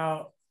is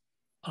about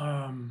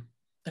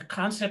the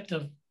concept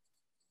of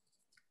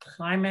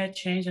climate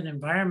change and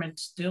environment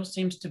still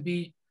seems to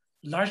be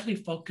largely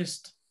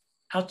focused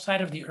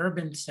outside of the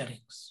urban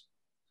settings.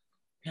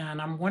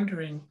 And I'm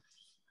wondering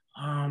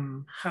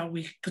how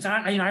we, because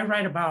I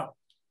write about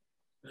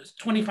this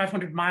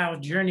 2,500-mile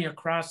journey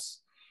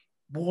across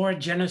war,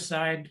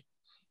 genocide,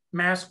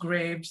 mass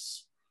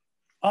graves,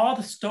 all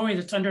the story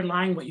that's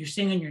underlying what you're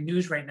seeing in your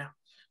news right now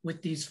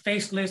with these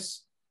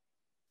faceless,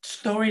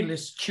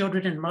 storyless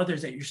children and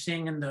mothers that you're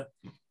seeing in the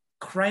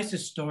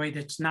crisis story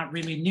that's not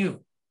really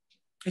new.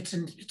 It's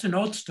an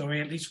old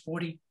story, at least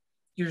 40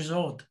 years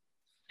old.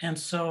 And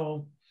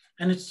so,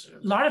 and a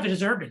lot of it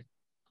is urban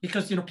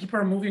because, people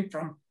are moving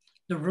from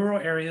the rural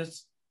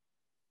areas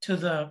to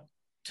the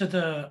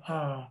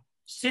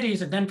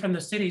cities, and then from the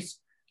cities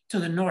to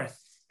the north.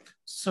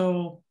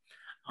 So,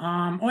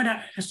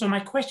 so my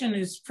question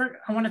is,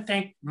 I want to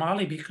thank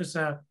Molly because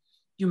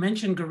you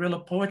mentioned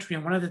guerrilla poetry,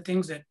 and one of the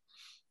things that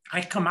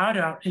I come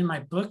out in my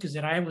book is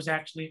that I was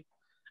actually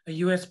a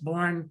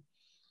U.S.-born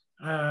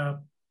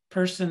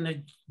person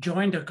that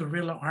joined a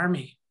guerrilla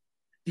army,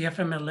 the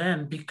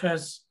FMLN,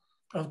 because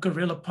of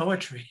guerrilla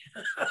poetry.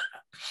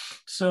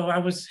 So I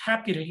was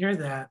happy to hear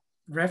that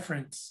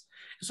reference.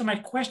 So my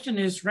question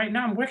is, right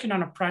now I'm working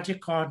on a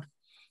project called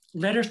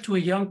Letters to a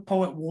Young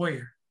Poet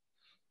Warrior.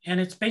 And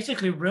it's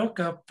basically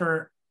Rilke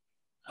for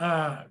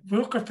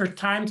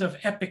times of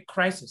epic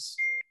crisis.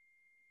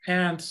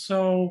 And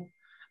so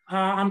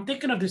I'm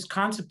thinking of this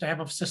concept I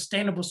have of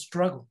sustainable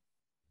struggle.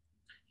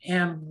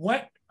 And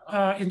what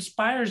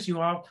inspires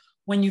you all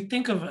when you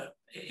think of,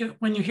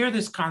 when you hear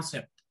this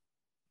concept?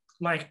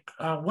 Like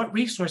what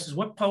resources,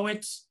 what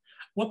poets,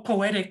 what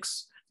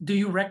poetics do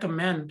you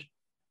recommend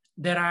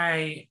that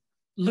I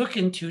look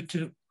into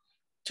to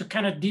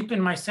kind of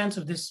deepen my sense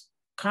of this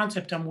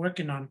concept I'm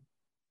working on?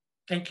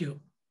 Thank you.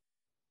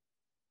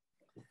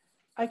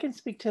 I can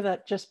speak to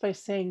that just by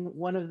saying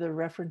one of the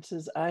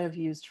references I have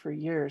used for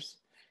years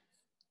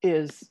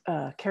is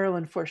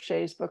Carolyn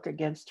Forché's book,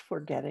 Against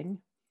Forgetting,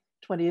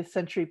 20th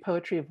Century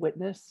Poetry of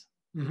Witness.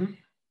 Mm-hmm.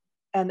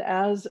 And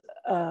as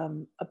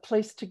a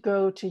place to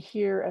go to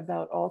hear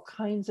about all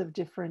kinds of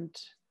different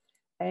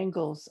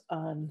angles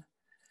on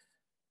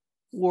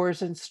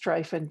wars and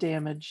strife and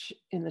damage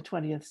in the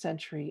 20th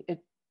century,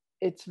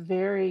 it's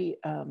very,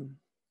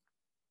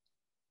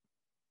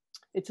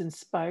 it's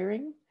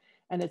inspiring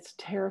and it's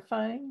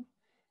terrifying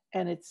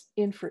and it's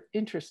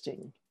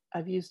interesting.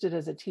 I've used it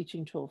as a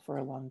teaching tool for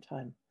a long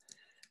time.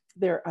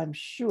 I'm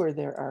sure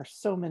there are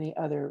so many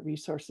other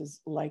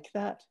resources like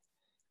that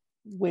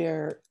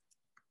where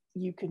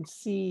you can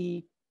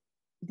see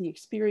the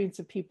experience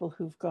of people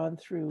who've gone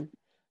through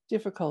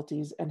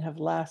difficulties and have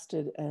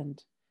lasted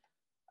and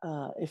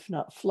if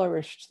not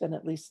flourished, then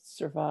at least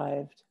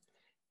survived.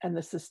 And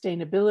the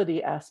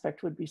sustainability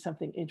aspect would be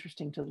something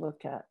interesting to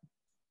look at.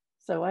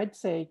 So I'd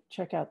say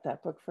check out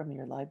that book from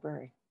your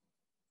library.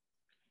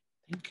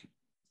 Thank you.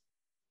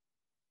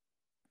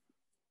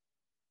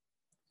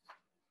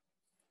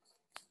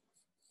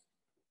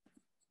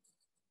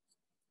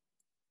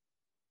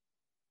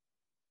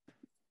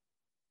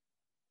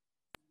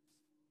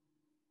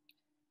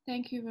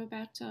 Thank you,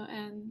 Roberto.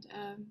 And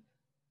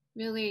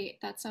really,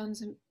 that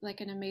sounds like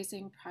an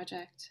amazing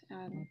project.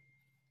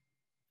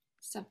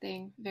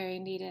 Something very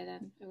needed,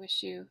 and I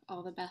wish you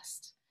all the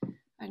best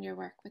on your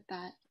work with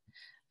that.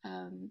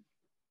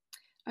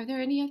 Are there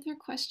any other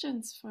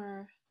questions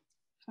for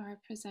our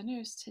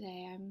presenters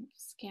today? I'm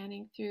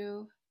scanning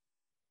through.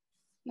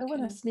 I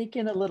want to sneak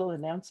in a little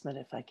announcement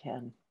if I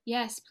can.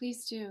 Yes,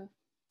 please do.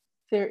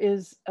 There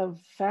is a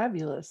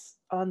fabulous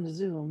on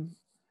Zoom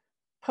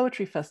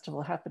poetry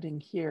festival happening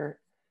here,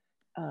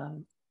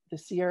 the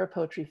Sierra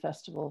Poetry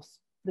Festival,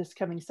 this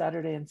coming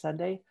Saturday and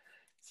Sunday,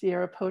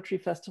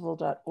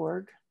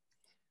 sierrapoetryfestival.org,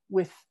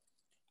 with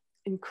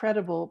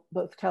incredible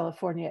both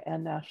California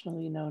and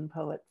nationally known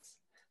poets.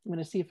 I'm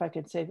going to see if I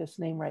can say this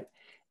name right.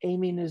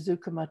 Amy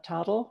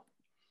Nezuka-Matadl,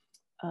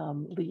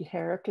 Lee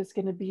Herrick is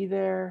going to be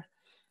there.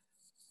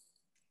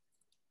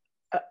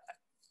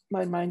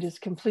 My mind is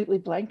completely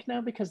blank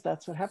now because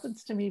that's what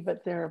happens to me,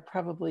 but there are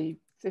probably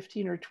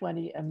 15 or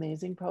 20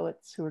 amazing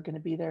poets who are going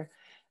to be there,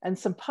 and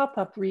some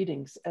pop-up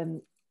readings.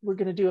 And we're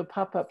going to do a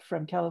pop-up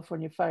from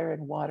California Fire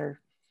and Water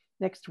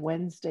next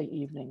Wednesday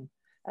evening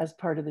as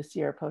part of the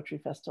Sierra Poetry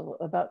Festival.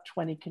 About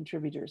 20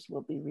 contributors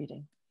will be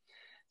reading.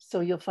 So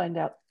you'll find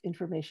out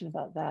information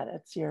about that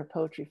at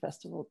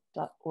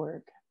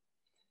sierrapoetryfestival.org.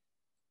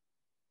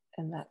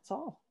 And that's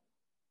all.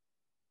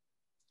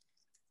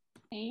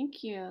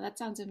 Thank you. That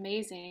sounds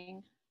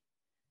amazing.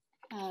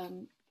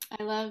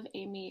 I love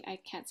Amy. I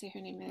can't say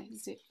her name.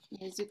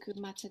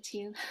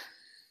 Nezuka-Matadl.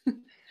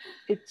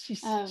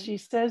 She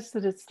says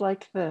that it's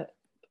like the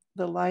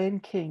Lion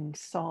King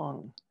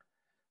song,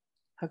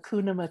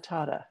 Hakuna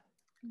Matata.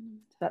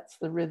 That's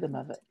the rhythm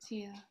of it.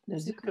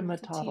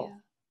 Nezuka-Matadl.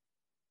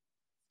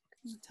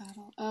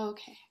 Oh,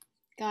 okay,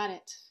 got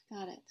it.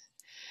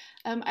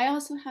 I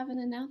also have an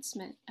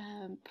announcement.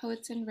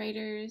 Poets and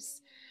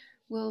Writers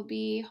will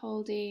be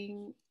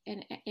holding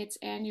its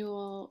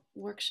annual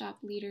workshop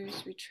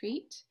leaders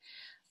retreat.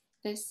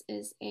 This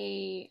is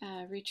a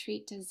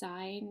retreat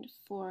designed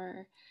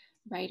for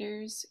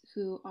writers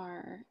who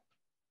are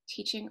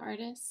teaching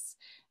artists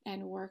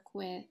and work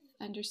with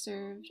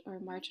underserved or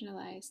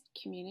marginalized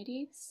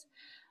communities.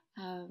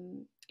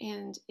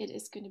 And it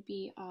is going to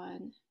be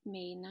on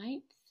May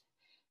 9th.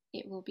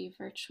 It will be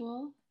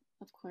virtual,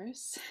 of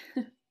course.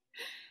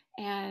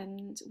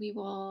 And we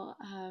will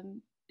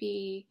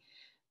be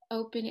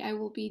open. I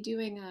will be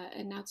doing an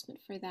announcement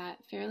for that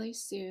fairly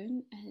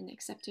soon and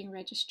accepting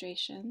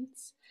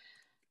registrations.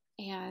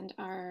 And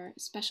our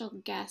special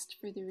guest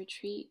for the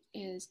retreat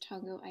is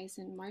Tongo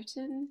Eisen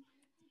Martin,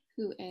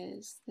 who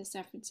is the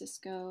San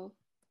Francisco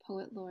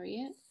Poet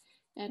Laureate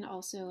and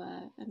also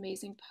an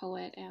amazing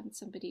poet and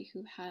somebody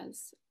who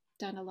has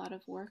done a lot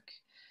of work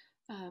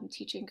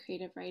teaching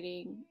creative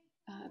writing,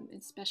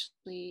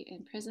 especially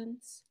in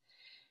prisons.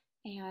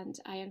 And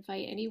I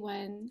invite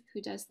anyone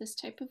who does this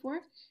type of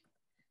work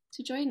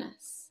to join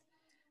us.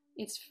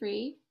 It's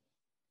free.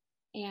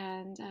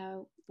 And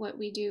what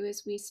we do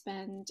is we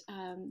spend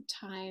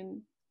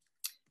time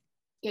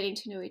getting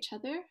to know each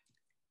other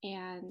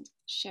and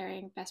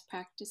sharing best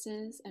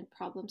practices and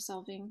problem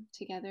solving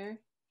together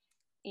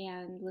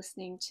and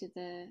listening to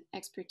the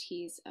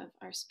expertise of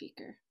our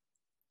speaker.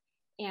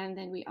 And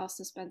then we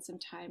also spend some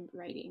time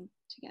writing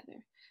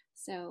together.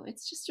 So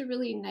it's just a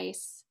really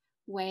nice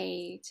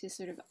way to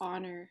sort of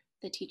honor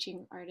the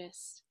teaching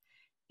artist.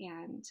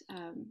 And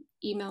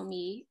email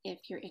me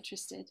if you're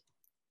interested.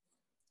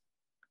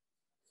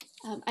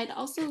 I'd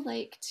also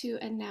like to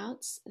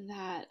announce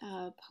that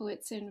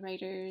Poets and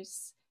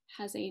Writers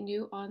has a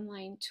new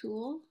online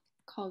tool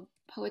called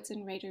Poets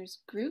and Writers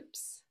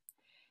Groups.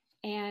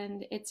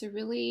 And it's a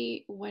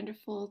really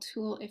wonderful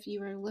tool if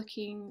you are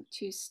looking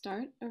to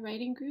start a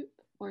writing group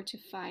or to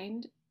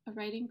find a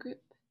writing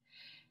group.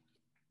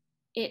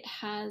 It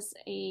has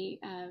a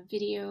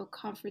video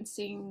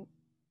conferencing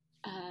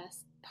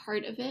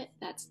part of it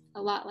that's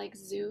a lot like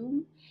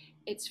Zoom.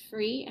 It's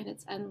free and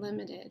it's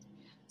unlimited.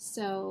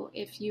 So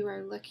if you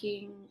are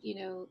looking,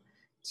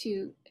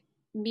 to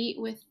meet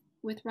with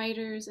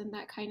writers and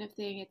that kind of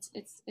thing,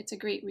 it's a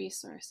great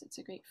resource. It's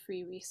a great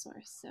free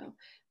resource. So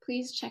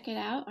please check it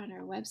out on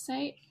our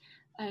website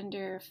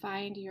under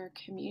Find Your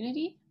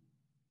Community,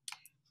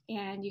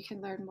 and you can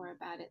learn more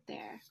about it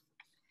there.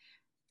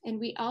 And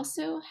we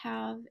also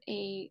have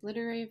a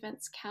literary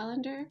events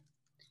calendar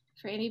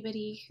for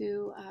anybody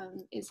who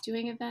is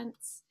doing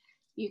events.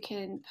 You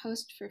can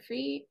post for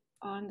free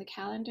on the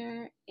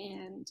calendar,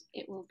 and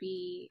it will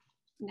be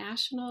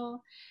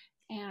national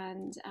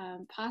and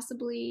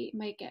possibly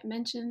might get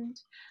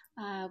mentioned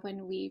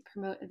when we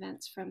promote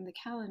events from the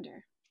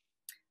calendar.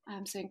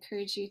 So I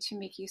encourage you to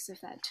make use of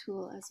that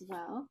tool as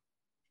well.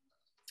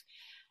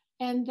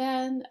 And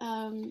then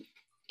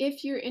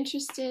if you're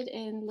interested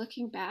in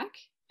looking back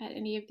at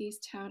any of these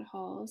town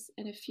halls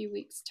in a few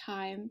weeks'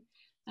 time,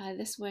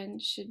 this one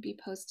should be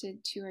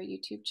posted to our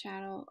YouTube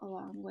channel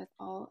along with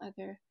all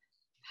other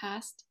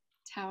past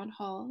town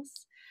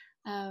halls.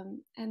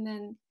 And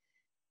then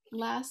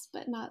last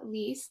but not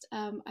least,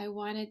 I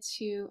wanted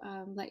to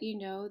let you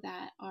know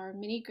that our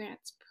mini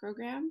grants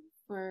program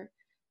for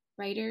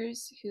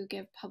writers who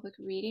give public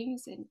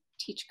readings and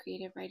teach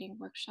creative writing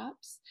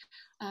workshops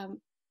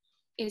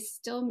is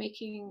still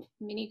making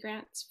mini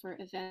grants for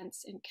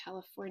events in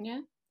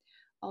California.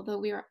 Although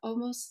we are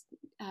almost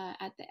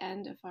at the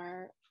end of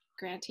our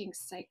granting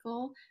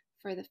cycle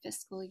for the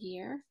fiscal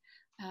year.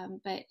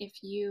 But if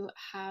you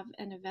have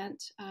an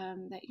event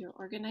that you're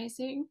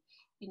organizing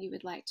and you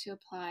would like to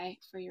apply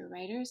for your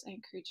writers, I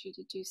encourage you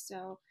to do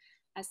so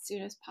as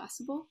soon as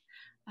possible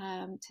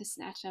to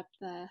snatch up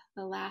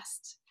the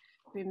last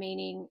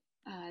remaining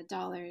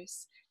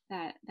dollars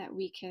that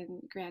we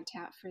can grant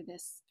out for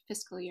this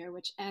fiscal year,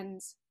 which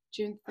ends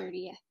June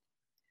 30th.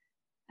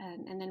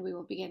 And then we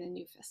will begin a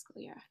new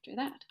fiscal year after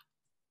that,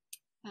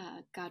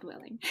 God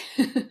willing.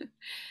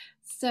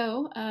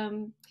 So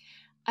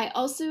I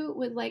also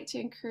would like to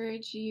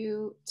encourage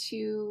you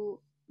to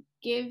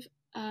give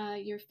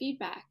your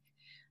feedback.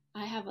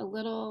 I have a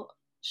little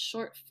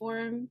short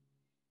form.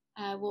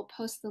 We'll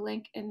post the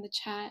link in the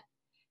chat,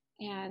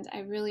 and I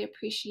really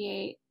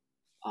appreciate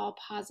all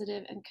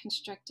positive and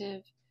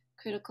constructive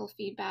critical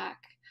feedback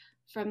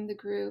from the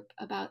group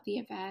about the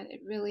event.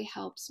 It really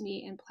helps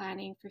me in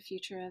planning for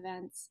future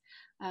events.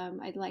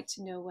 I'd like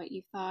to know what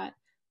you thought,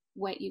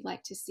 what you'd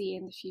like to see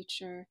in the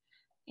future,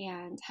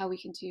 and how we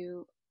can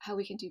do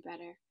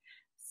better.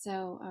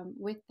 So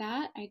with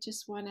that, I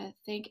just want to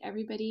thank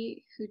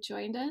everybody who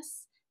joined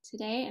us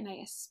today, and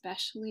I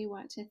especially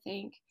want to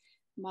thank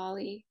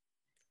Molly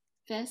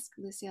Fisk,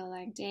 Lucille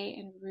Lang,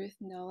 and Ruth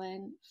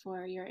Nolan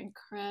for your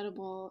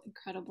incredible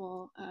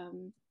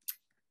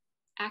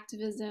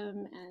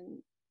activism and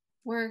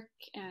work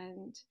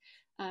and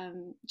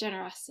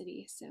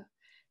generosity. So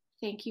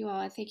thank you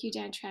all. Thank you,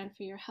 Dan Tran,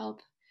 for your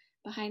help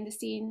behind the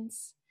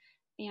scenes.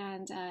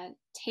 And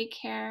take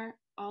care,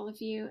 all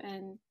of you,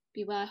 and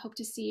be well. I hope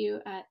to see you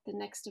at the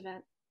next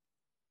event.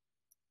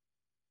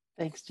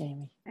 Thanks,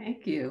 Jamie.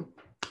 Thank you.